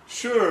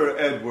 Sure,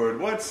 Edward.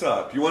 What's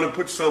up? You want to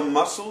put some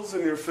muscles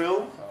in your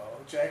film? Oh,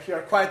 Jack,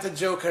 you're quite a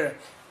joker.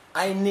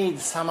 I need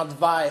some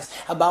advice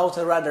about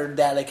a rather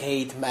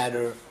delicate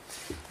matter.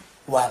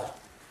 Well,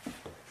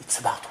 it's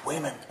about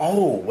women.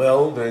 Oh,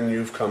 well, then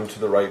you've come to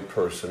the right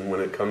person when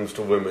it comes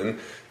to women.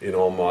 In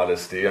all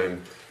modesty,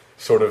 I'm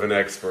sort of an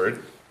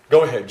expert.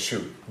 Go ahead,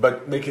 shoot.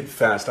 But make it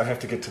fast. I have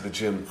to get to the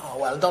gym. Oh,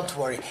 well, don't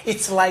worry.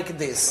 It's like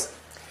this.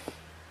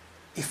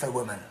 If a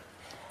woman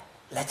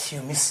lets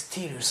you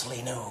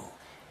mysteriously know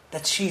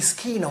that she's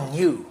keen on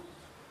you,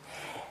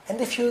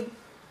 and if you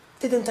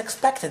didn't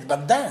expect it,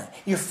 but then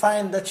you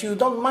find that you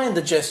don't mind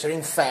the gesture.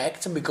 In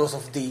fact, because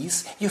of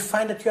this, you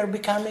find that you are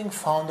becoming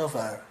fond of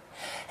her.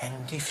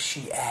 And if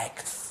she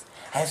acts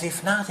as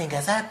if nothing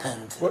has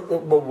happened...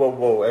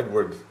 Whoa,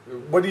 Edward.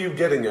 What are you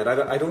getting at?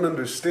 I don't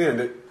understand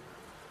it.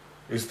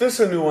 Is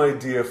this a new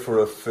idea for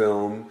a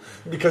film?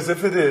 Because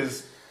if it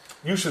is,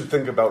 you should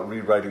think about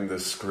rewriting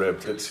this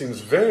script. It seems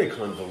very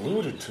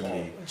convoluted to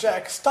me.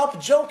 Jack, stop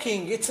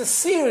joking. It's a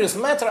serious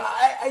matter.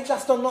 I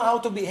just don't know how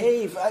to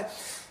behave.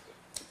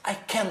 I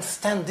can't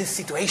stand this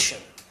situation.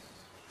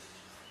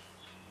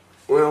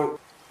 Well,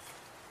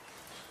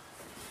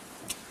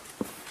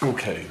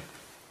 okay.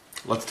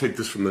 Let's take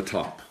this from the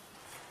top.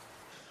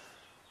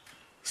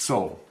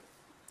 So,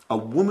 a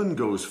woman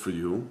goes for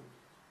you.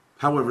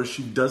 However,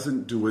 she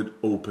doesn't do it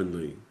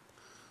openly.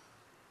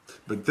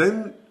 But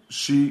then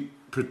she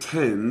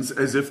pretends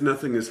as if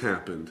nothing has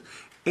happened.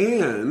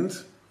 And,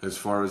 as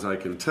far as I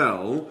can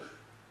tell,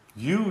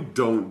 you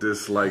don't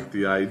dislike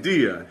the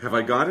idea. Have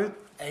I got it?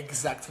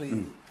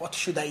 Exactly. What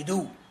should I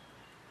do?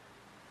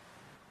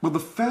 Well, the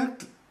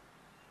fact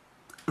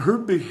her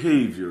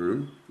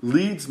behavior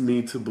leads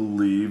me to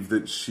believe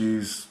that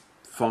she's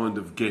fond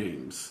of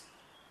games.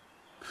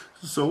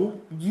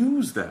 So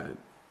use that.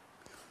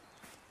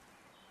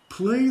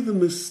 Play the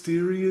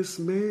mysterious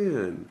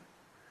man.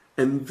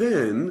 And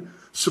then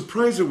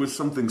surprise her with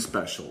something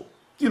special.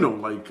 You know,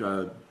 like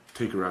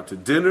take her out to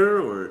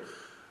dinner, or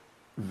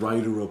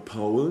write her a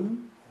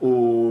poem,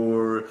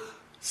 or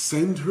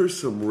send her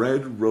some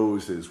red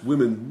roses.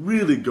 Women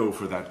really go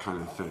for that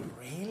kind of thing.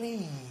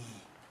 Really?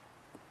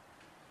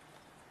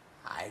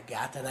 I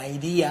got an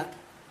idea.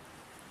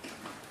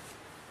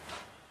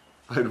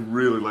 I'd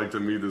really like to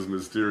meet this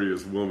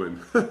mysterious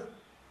woman.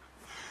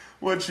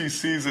 What she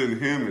sees in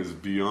him is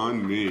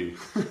beyond me.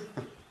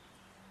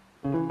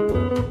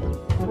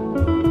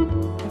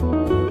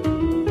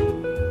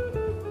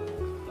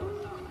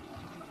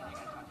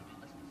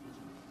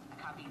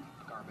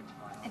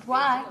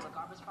 Edward?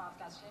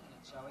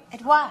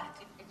 Edward?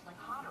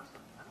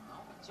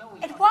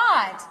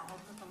 Edward,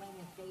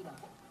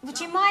 would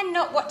you mind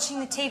not watching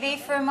the TV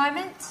for a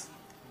moment?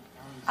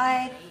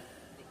 I'd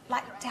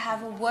like to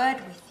have a word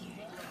with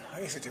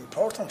you. Is it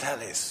important,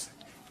 Alice?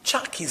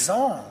 Chuck is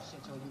on.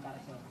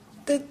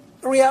 The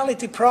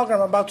reality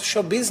program about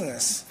show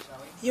business.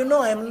 You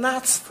know I'm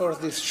nuts for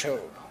this show.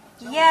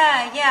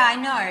 Yeah, I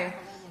know.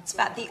 It's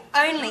about the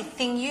only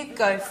thing you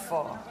go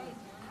for.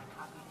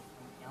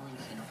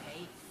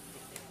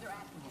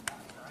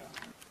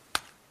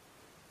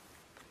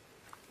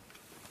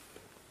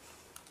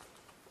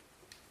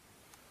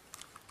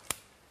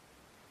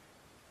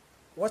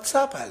 What's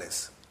up,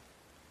 Alice?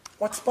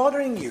 What's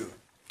bothering you?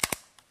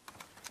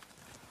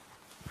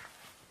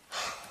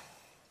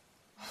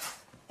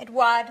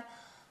 Edward,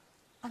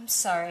 I'm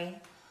sorry.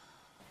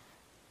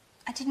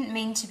 I didn't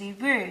mean to be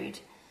rude.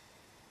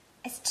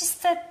 It's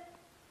just that...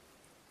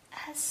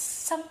 Has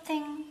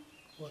something...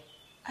 What?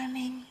 I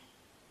mean...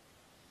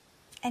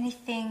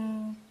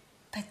 Anything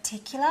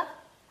particular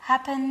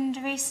happened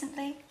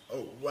recently?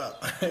 Oh, well,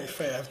 if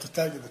I have to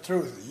tell you the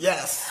truth,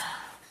 yes.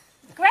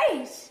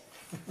 Great.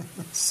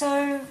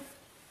 So,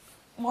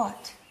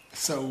 what?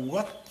 So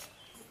what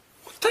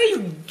are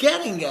you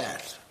getting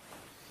at?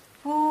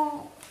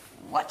 Well,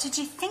 what did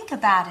you think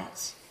about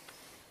it?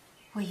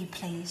 Were you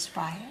pleased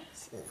by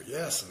it? Oh,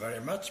 yes, very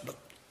much, but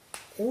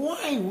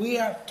why we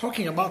are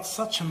talking about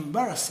such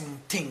embarrassing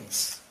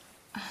things?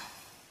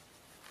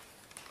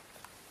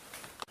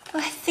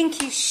 Well, I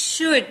think you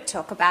should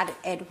talk about it,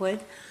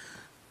 Edward.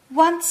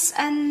 Once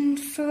and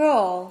for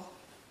all.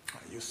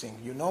 You think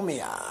you know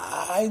me?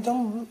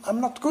 I'm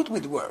not good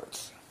with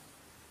words.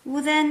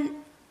 Well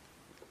then,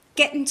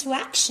 get into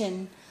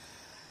action.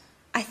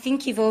 I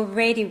think you've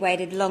already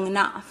waited long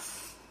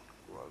enough.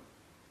 Well,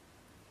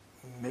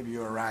 maybe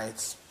you're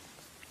right.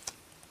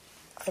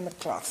 I'm a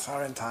klutz,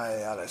 aren't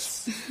I,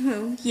 Alice?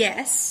 Well,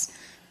 yes,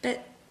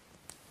 but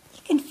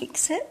you can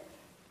fix it.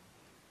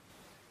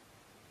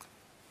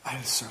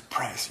 I'll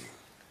surprise you.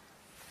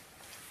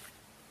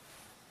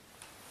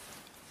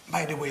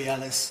 By the way,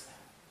 Alice,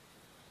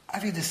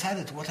 have you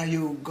decided what are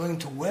you going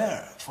to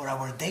wear for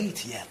our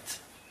date yet?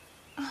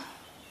 Oh,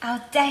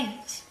 our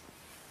date?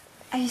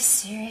 Are you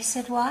serious,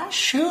 Edward?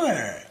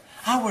 Sure.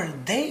 Our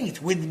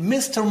date with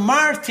Mr.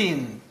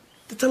 Martin,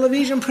 the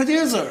television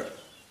producer.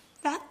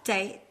 That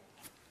date?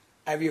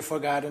 Have you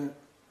forgotten?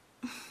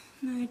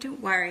 No, don't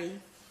worry.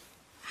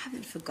 I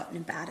haven't forgotten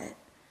about it.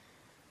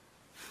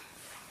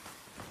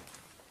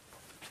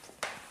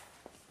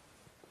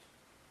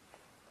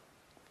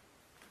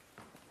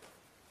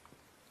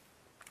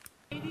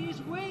 He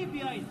is way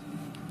behind.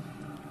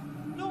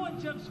 No one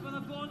jumps for the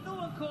ball, no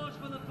one calls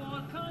for the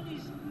ball.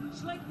 Carney's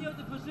slightly out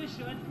of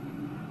position,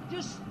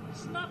 just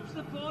snaps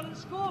the ball and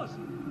scores.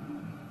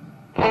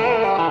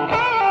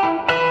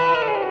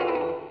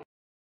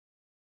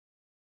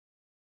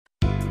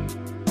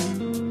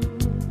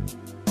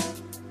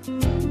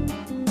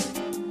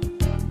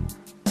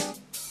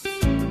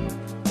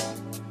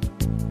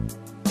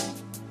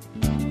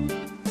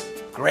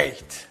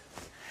 Great.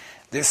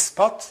 This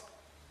spot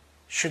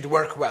should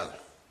work well.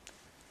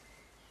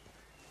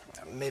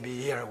 Maybe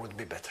here would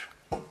be better.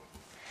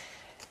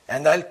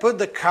 And I'll put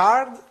the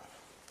card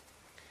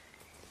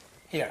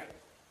here,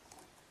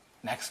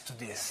 next to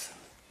this.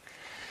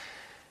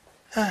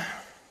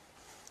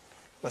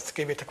 Let's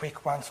give it a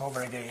quick once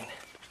over again.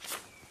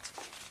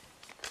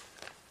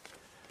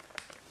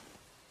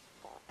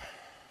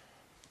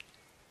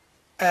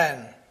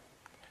 And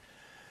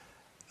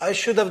I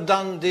should have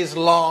done this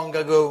long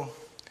ago.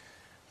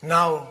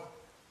 Now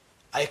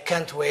I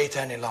can't wait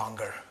any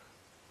longer.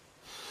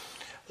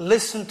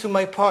 Listen to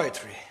my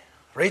poetry,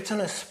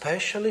 written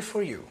especially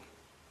for you.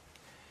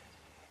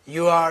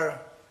 You are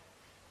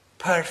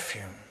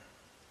perfume,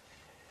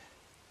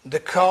 the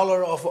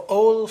color of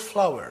all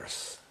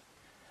flowers,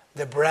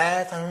 the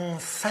breath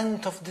and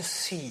scent of the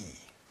sea,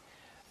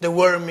 the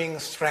warming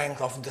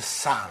strength of the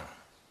sun.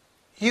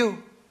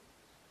 You,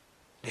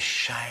 the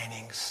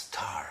shining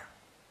star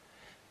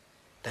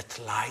that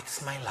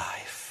lights my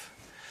life.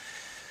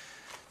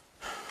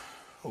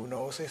 Who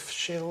knows if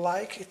she'll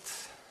like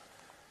it?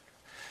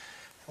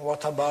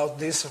 What about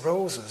these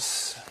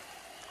roses?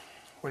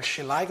 Will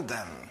she like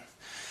them?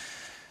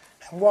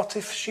 What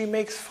if she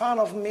makes fun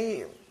of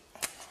me?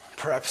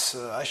 Perhaps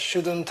I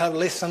shouldn't have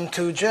listened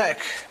to Jack,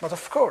 but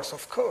of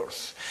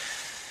course.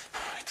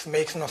 It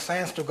makes no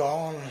sense to go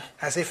on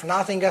as if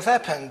nothing has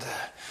happened.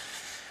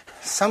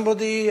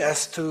 Somebody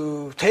has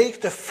to take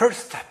the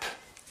first step.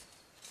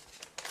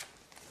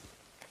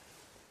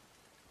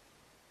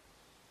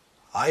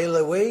 I'll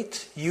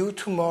await you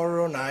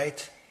tomorrow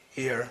night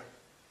here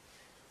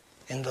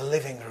in the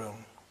living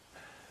room.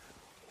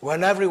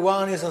 When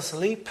everyone is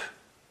asleep,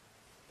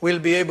 we'll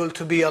be able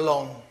to be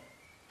alone.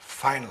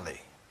 Finally.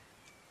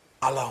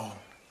 Alone.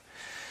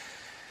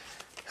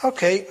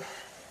 Okay,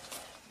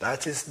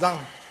 that is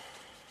done.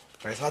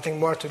 There's nothing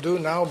more to do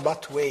now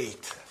but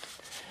wait.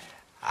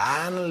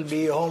 Anne'll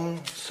be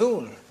home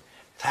soon.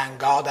 Thank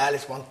God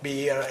Alice won't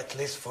be here at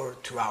least for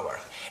 2 hours.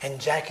 And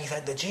Jack is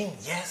at the gym.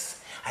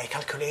 Yes, I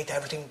calculate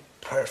everything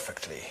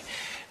perfectly.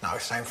 Now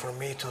it's time for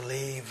me to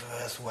leave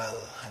as well.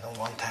 I don't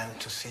want Anne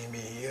to see me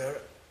here.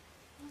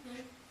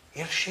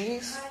 Here she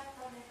is.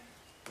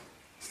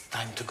 It's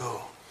time to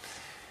go.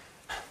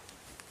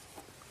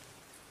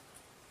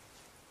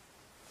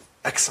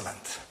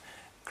 Excellent.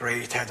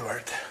 Great,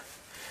 Edward.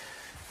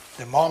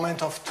 The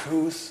moment of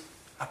truth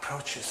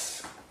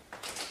approaches.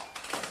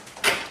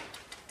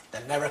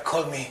 They'll never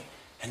call me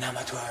an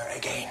amateur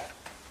again.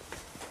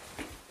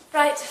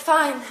 Right,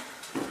 fine.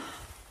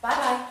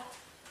 Bye-bye.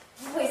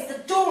 Oh, is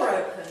the door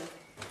open?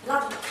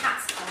 Bloody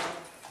cat's coming.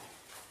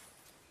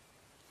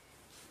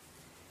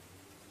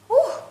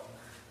 Oh,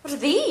 what are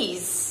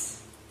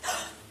these?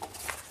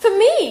 For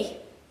me?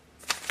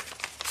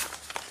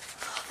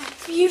 Oh,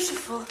 they're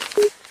beautiful.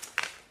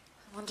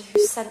 I wonder who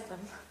sent them.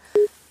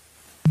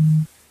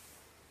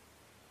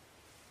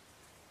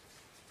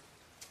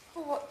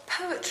 Oh, what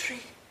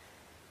poetry.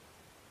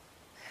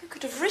 Who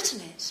could have written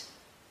it?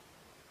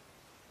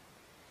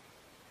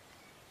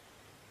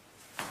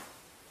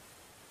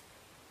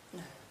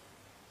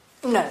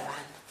 No, Anne.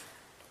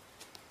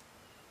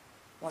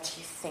 What are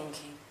you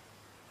thinking?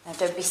 Now,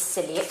 don't be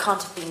silly. It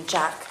can't have been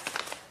Jack.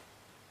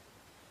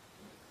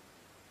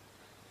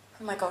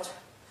 Oh, my God.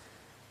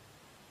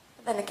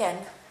 But then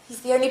again, he's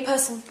the only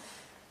person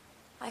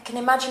I can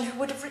imagine who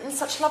would have written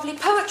such lovely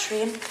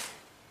poetry and...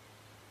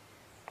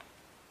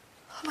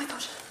 Oh, my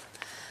God.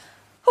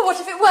 Oh, what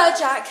if it were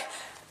Jack?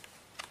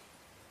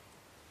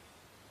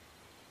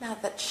 Now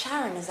that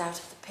Sharon is out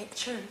of the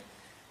picture...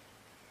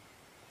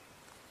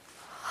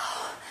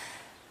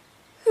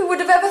 Who would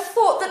have ever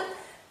thought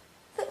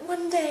that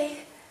one day...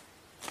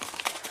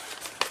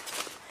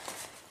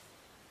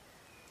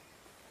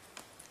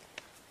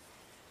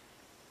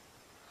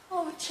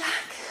 Oh, Jack.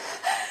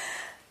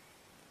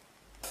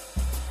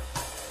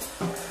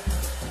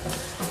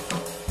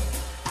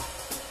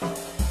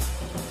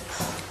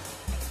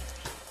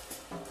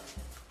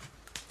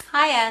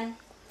 Hi, Anne.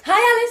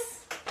 Hi,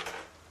 Alice.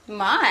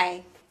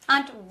 My,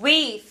 aren't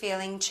we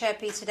feeling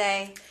chirpy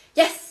today?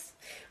 Yes,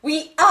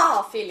 we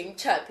are feeling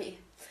chirpy.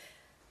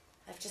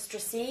 I've just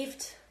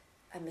received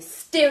a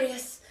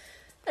mysterious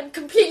and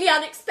completely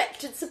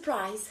unexpected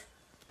surprise.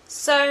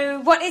 So,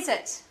 what is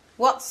it?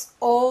 What's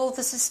all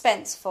the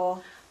suspense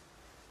for?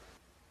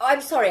 Oh, I'm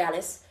sorry,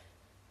 Alice.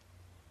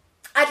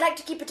 I'd like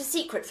to keep it a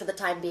secret for the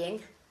time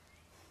being.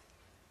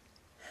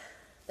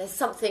 There's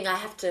something I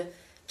have to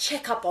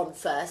check up on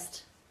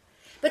first.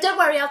 But don't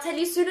worry, I'll tell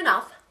you soon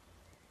enough.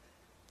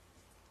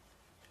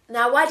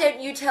 Now, why don't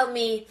you tell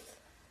me,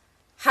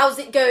 how's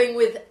it going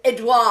with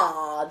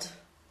Edouard?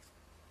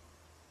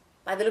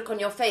 By the look on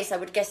your face, I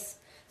would guess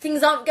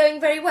things aren't going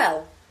very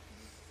well.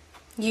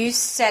 You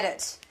said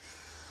it.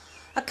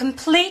 A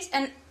complete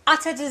and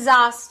utter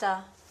disaster.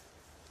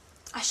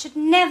 I should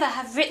never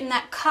have written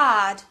that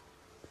card.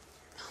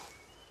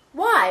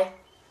 Why?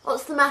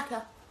 What's the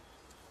matter?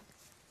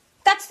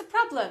 That's the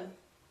problem.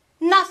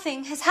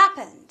 Nothing has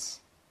happened.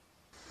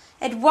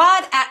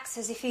 Edouard acts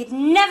as if he'd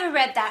never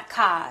read that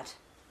card.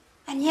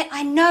 And yet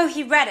I know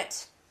he read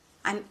it.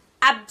 I'm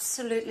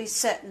absolutely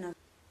certain of it.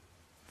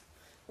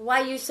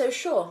 Why are you so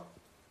sure?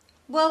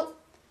 Well,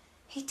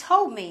 he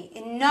told me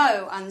in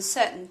no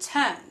uncertain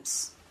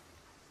terms.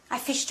 I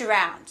fished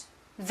around,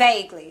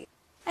 vaguely,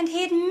 and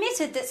he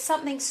admitted that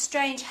something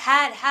strange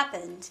had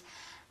happened,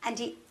 and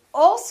he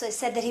also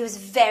said that he was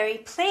very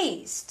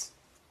pleased.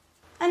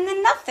 And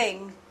then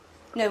nothing.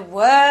 No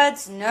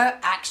words, no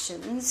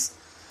actions.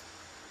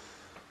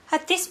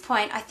 At this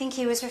point, I think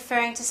he was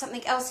referring to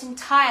something else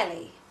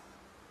entirely.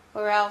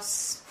 Or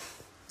else,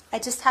 I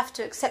just have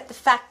to accept the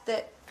fact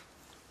that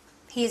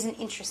he isn't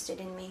interested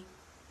in me.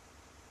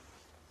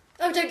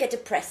 Oh, don't get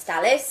depressed,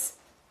 Alice.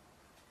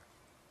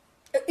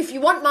 If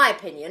you want my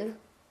opinion,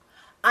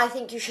 I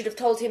think you should have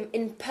told him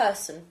in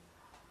person.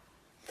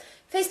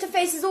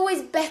 Face-to-face is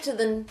always better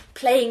than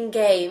playing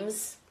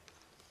games.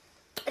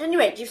 At any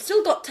rate, you've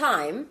still got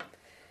time.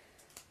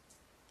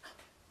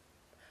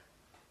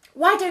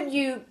 Why don't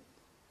you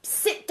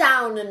sit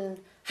down and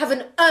have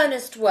an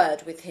earnest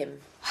word with him?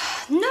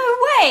 No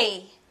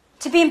way!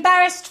 To be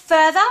embarrassed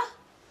further?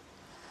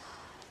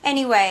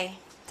 Anyway,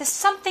 there's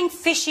something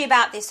fishy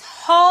about this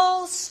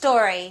whole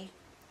story.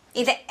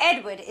 Either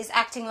Edward is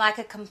acting like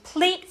a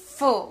complete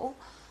fool,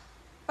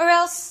 or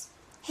else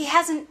he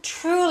hasn't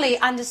truly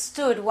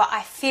understood what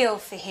I feel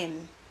for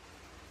him.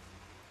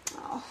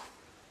 Oh,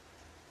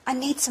 I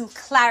need some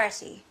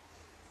clarity.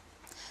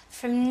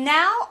 From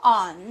now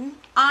on,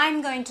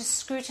 I'm going to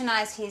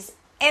scrutinize his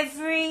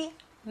every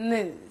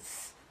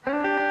move.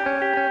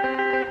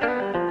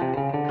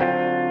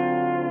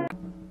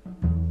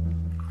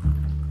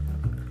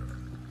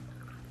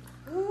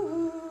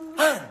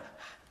 Anne!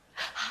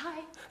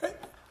 Hi.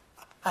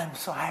 I'm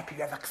so happy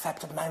you have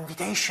accepted my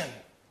invitation.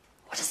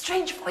 What a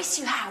strange voice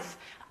you have.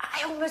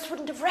 I almost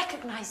wouldn't have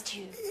recognized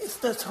you. It's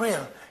the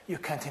thrill. You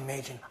can't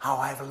imagine how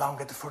I've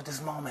longed for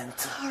this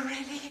moment. Oh,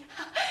 really?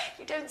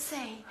 You don't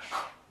say.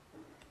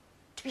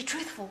 To be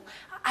truthful,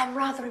 I'm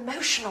rather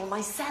emotional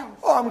myself.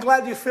 Oh, I'm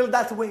glad you feel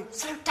that way.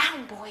 Slow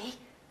down, boy.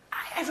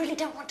 I I really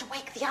don't want to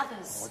wake the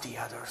others. Oh, the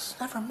others.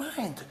 Never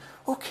mind.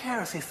 Who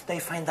cares if they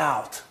find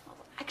out?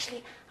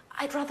 Actually,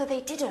 I'd rather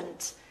they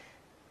didn't.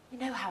 You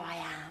know how I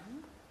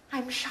am.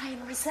 I'm shy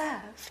and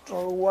reserved.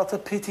 Oh, what a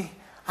pity.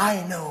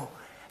 I know.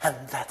 And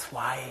that's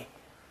why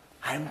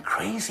I'm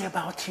crazy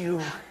about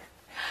you.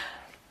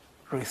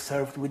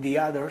 Reserved with the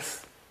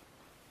others.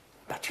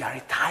 But you are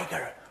a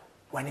tiger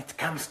when it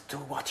comes to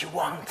what you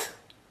want.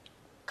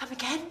 Come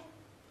again?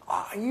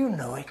 Oh, you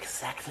know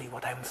exactly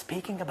what I'm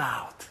speaking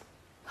about.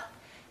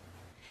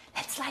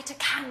 Let's light a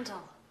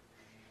candle.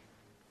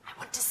 I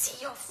want to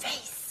see your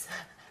face.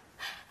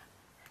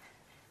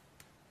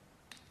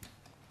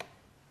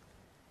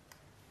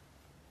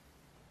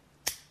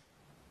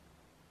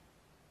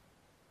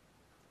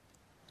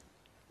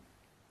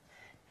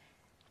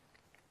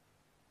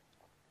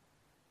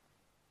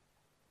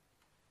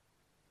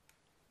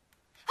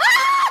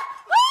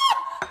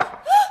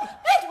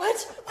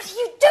 Edward, what are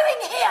you doing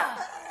here?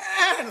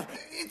 Anne,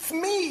 it's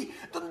me.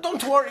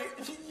 Don't worry.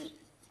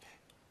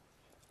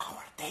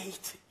 Our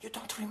date, you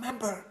don't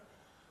remember.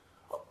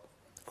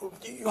 Oh,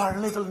 you are a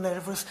little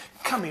nervous.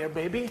 Come here,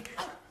 baby.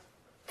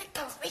 Let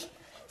go of me.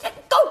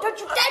 Let go. Don't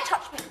you dare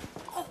touch me.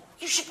 Oh,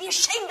 you should be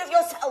ashamed of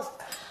yourself.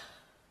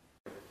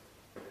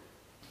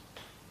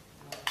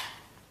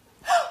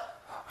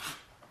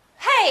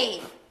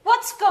 Hey,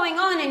 what's going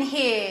on in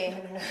here?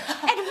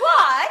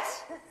 Edward?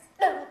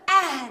 No.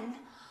 Anne?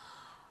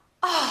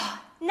 Oh,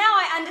 now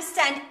I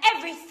understand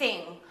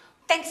everything.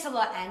 Thanks a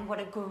lot, Anne. What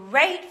a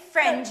great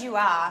friend you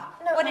are.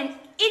 No. What an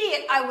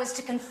idiot I was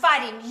to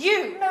confide in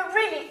you. No,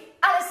 really,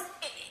 Alice,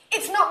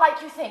 it's not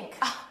like you think.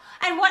 Oh,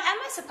 and what am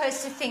I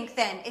supposed to think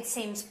then? It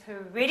seems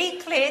pretty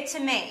clear to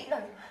me.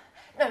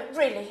 No,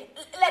 really.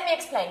 Let me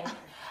explain.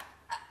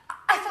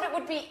 I thought it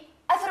would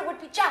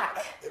be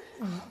Jack.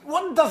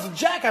 What does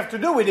Jack have to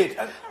do with it?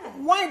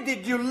 Why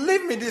did you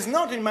leave me this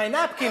note in my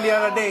napkin the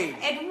other day?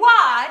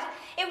 Edward,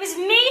 it was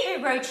me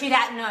who wrote you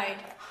that note.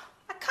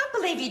 I can't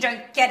believe you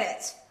don't get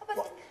it.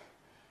 But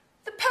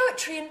the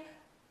poetry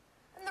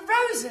and the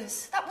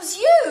roses, that was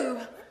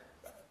you.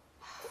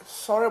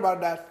 Sorry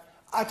about that.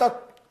 I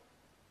thought...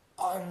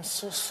 I'm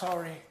so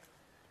sorry.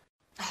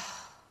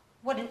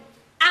 What an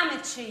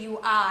amateur you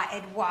are,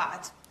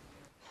 Edward.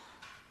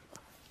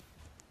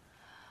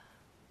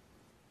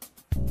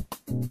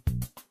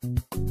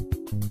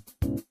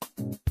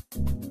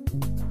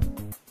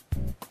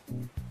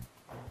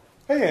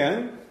 Hey,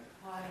 Anne.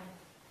 Hi.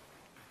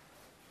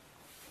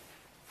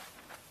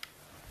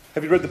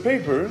 Have you read the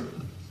paper?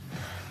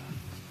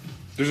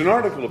 There's an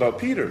article about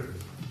Peter.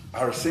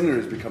 Our singer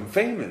has become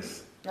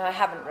famous. No, I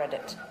haven't read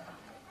it.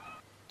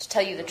 To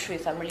tell you the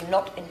truth, I'm really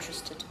not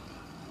interested.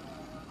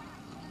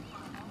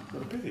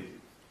 What a pity.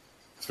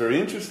 It's very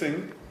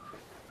interesting.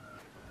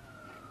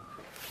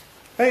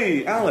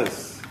 Hey,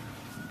 Alice.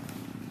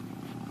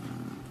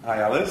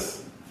 Hi,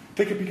 Alice.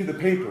 Take a peek at the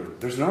paper.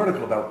 There's an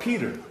article about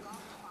Peter.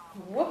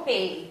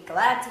 Whoopee.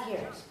 Glad to hear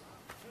it.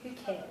 Who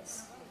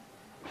cares?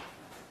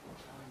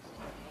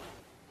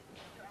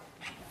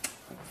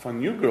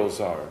 Fun you girls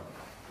are.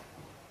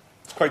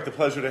 It's quite the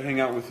pleasure to hang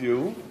out with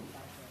you.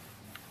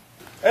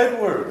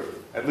 Edward,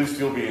 at least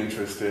you'll be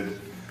interested.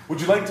 Would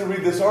you like to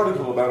read this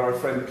article about our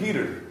friend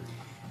Peter?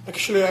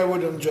 Actually, I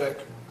wouldn't, Jack.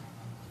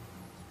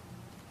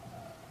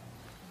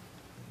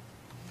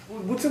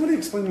 Would somebody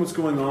explain what's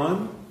going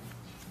on?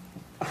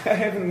 I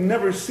have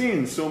never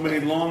seen so many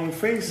long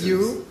faces.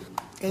 You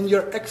and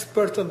your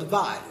expert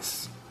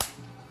advice.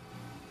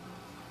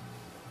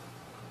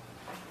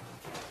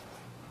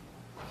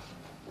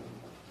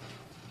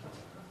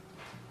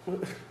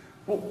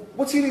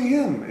 What's eating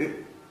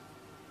him?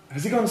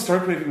 Has he gone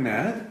stark raving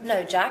mad?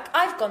 No, Jack,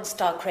 I've gone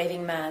stark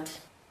raving mad.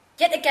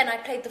 Yet again, I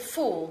played the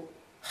fool.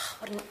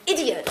 What an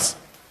idiot.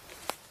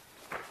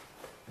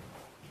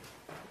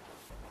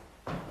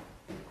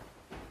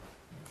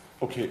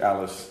 Okay,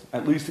 Alice,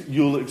 at least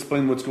you'll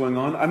explain what's going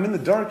on. I'm in the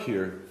dark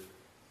here.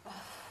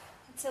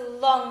 It's a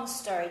long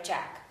story,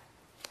 Jack.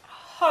 A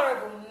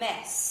horrible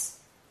mess.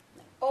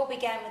 It all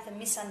began with a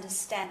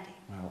misunderstanding.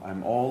 Well,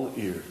 I'm all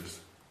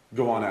ears.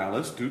 Go on,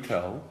 Alice, do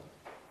tell.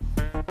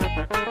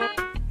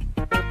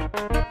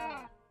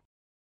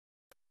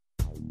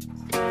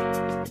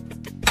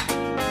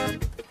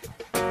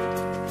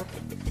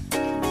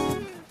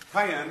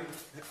 Hi, Anne.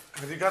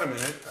 Have you got a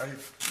minute?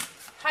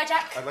 Hi,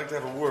 Jack. I'd like to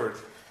have a word.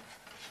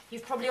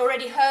 You've probably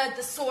already heard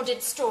the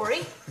sordid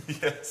story.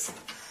 Yes.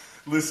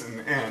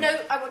 Listen, Anne. No,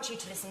 I want you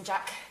to listen,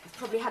 Jack. You've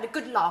probably had a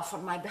good laugh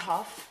on my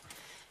behalf.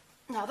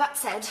 Now, that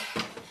said,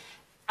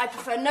 I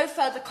prefer no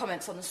further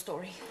comments on the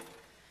story.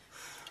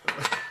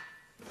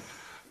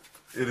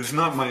 It is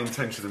not my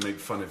intention to make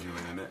fun of you,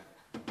 Anne.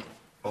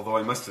 Although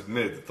I must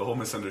admit that the whole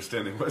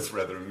misunderstanding was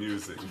rather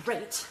amusing.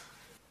 Great.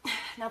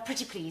 Now,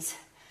 pretty please,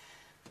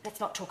 let's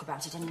not talk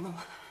about it anymore.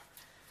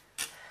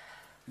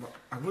 Well,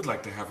 I would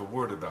like to have a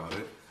word about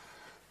it.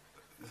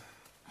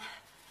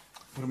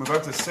 What I'm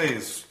about to say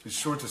is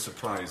sure to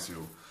surprise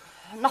you.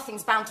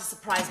 Nothing's bound to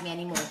surprise me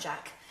anymore,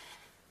 Jack.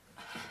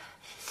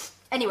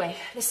 Anyway,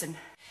 listen.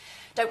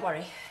 Don't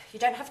worry. You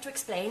don't have to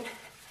explain.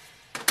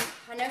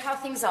 I know how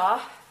things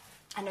are.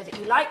 I know that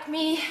you like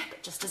me,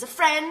 but just as a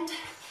friend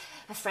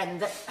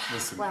that,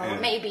 Listen, well,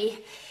 Anne.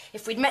 maybe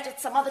if we'd met at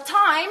some other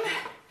time,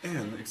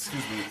 Anne,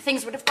 excuse me.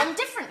 things would have gone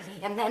differently,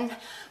 and then,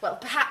 well,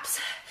 perhaps,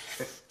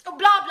 blah,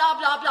 blah,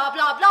 blah, blah,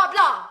 blah, blah,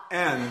 blah.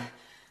 Anne,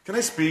 can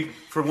I speak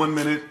for 1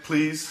 minute,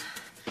 please?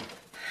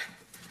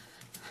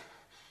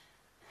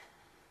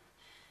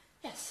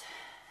 Yes,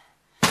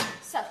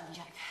 certainly,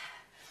 Jack.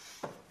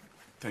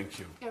 Thank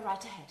you. Go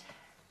right ahead.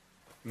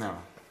 Now,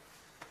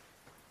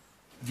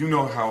 you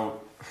know how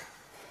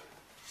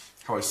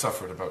I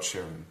suffered about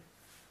Sharon.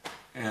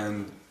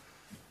 And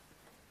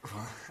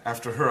well,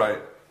 after her,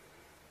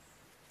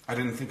 I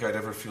didn't think I'd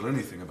ever feel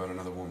anything about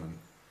another woman.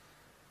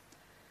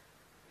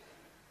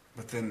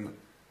 But then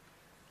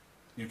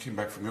you came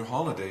back from your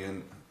holiday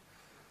and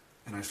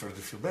I started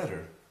to feel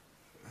better.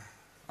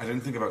 I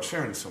didn't think about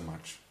Sharon so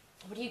much.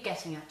 What are you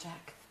getting at,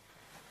 Jack?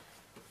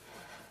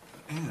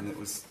 And it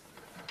was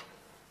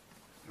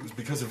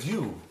because of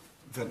you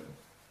that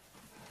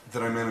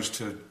I managed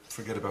to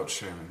forget about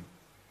Sharon.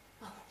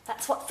 Well,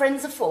 that's what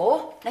friends are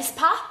for, n'est-ce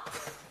pas?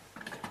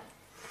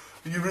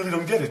 You really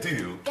don't get it, do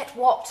you? Get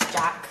what,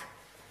 Jack?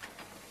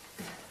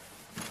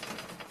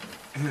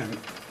 Anne,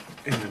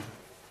 I'm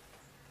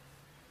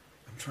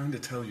trying to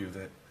tell you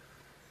that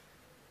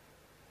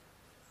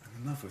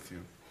I'm in love with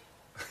you.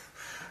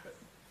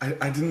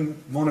 I didn't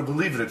want to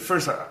believe it at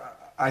first.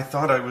 I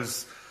thought I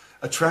was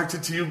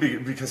attracted to you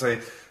because I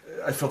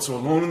felt so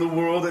alone in the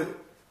world.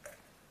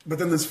 But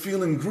then this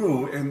feeling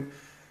grew, and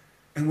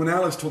when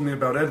Alice told me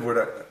about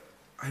Edward,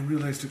 I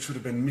realized it should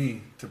have been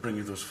me to bring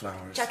you those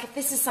flowers. Jack, if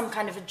this is some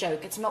kind of a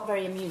joke, it's not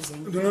very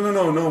amusing.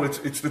 No,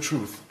 it's the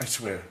truth, I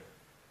swear.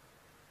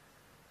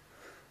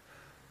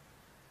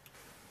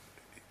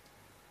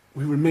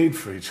 We were made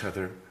for each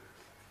other.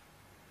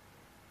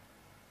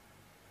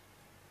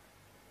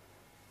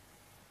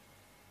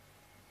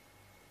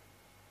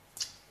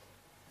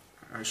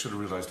 I should have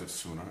realized it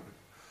sooner.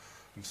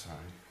 I'm sorry.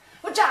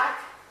 Well, Jack!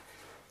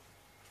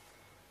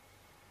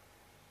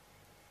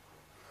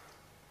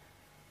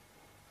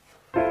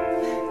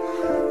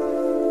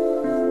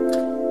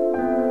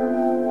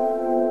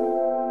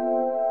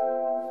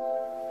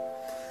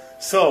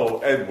 So,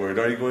 Edward,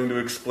 are you going to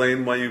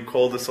explain why you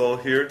called us all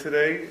here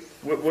today?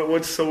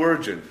 What's so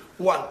urgent?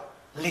 Well,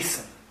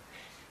 listen.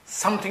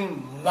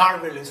 Something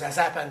marvelous has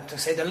happened, to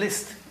say the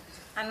least.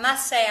 I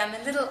must say I'm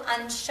a little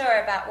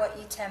unsure about what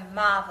you term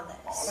marvelous.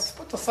 Oh, let's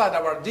put aside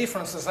our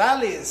differences,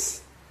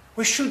 Alice.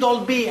 We should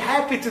all be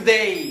happy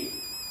today.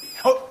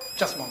 Oh,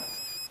 just a moment.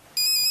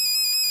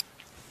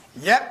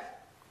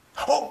 Yep.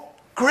 Oh,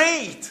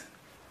 great.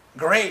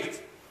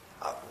 Great.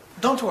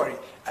 Don't worry.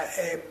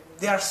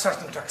 They are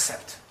certain to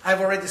accept.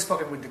 I've already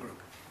spoken with the group.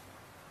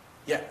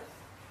 Yeah.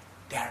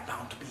 They are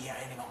bound to be here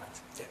any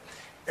moment.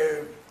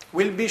 Yeah.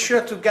 We'll be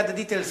sure to get the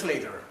details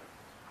later.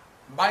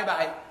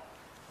 Bye-bye.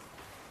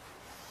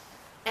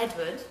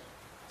 Edward,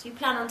 do you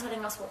plan on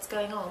telling us what's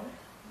going on?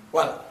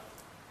 Well,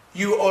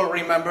 you all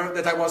remember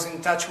that I was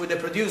in touch with the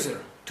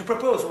producer to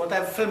propose what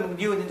I've filmed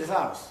with you in this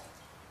house.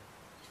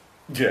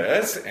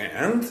 Yes,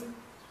 and?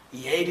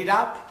 He ate it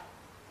up.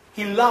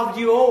 He loved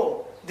you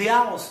all. The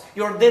house,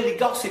 your daily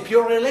gossip,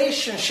 your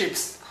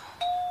relationships.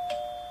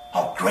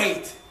 Oh,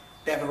 great.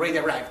 They have already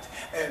arrived.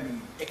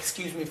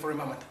 Excuse me for a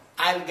moment.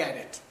 I'll get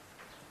it.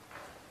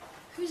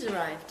 Who's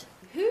arrived?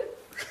 Who?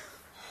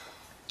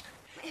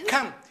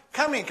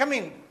 Come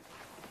in.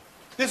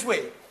 This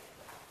way.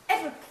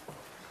 Edward,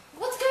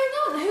 what's going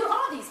on? Who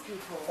are these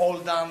people?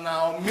 Hold on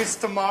now.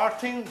 Mr.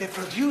 Martin, the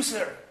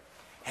producer,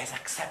 has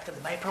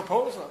accepted my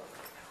proposal.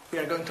 We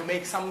are going to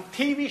make some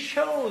TV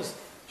shows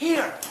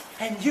here.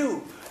 And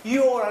you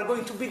all are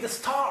going to be the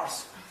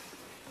stars.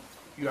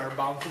 You are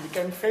bound to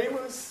become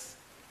famous.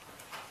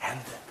 And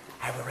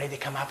I've already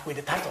come up with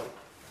the title.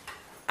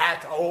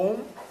 At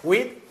Home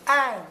with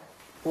Anne.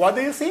 What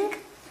do you think?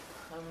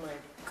 Oh my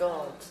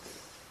God.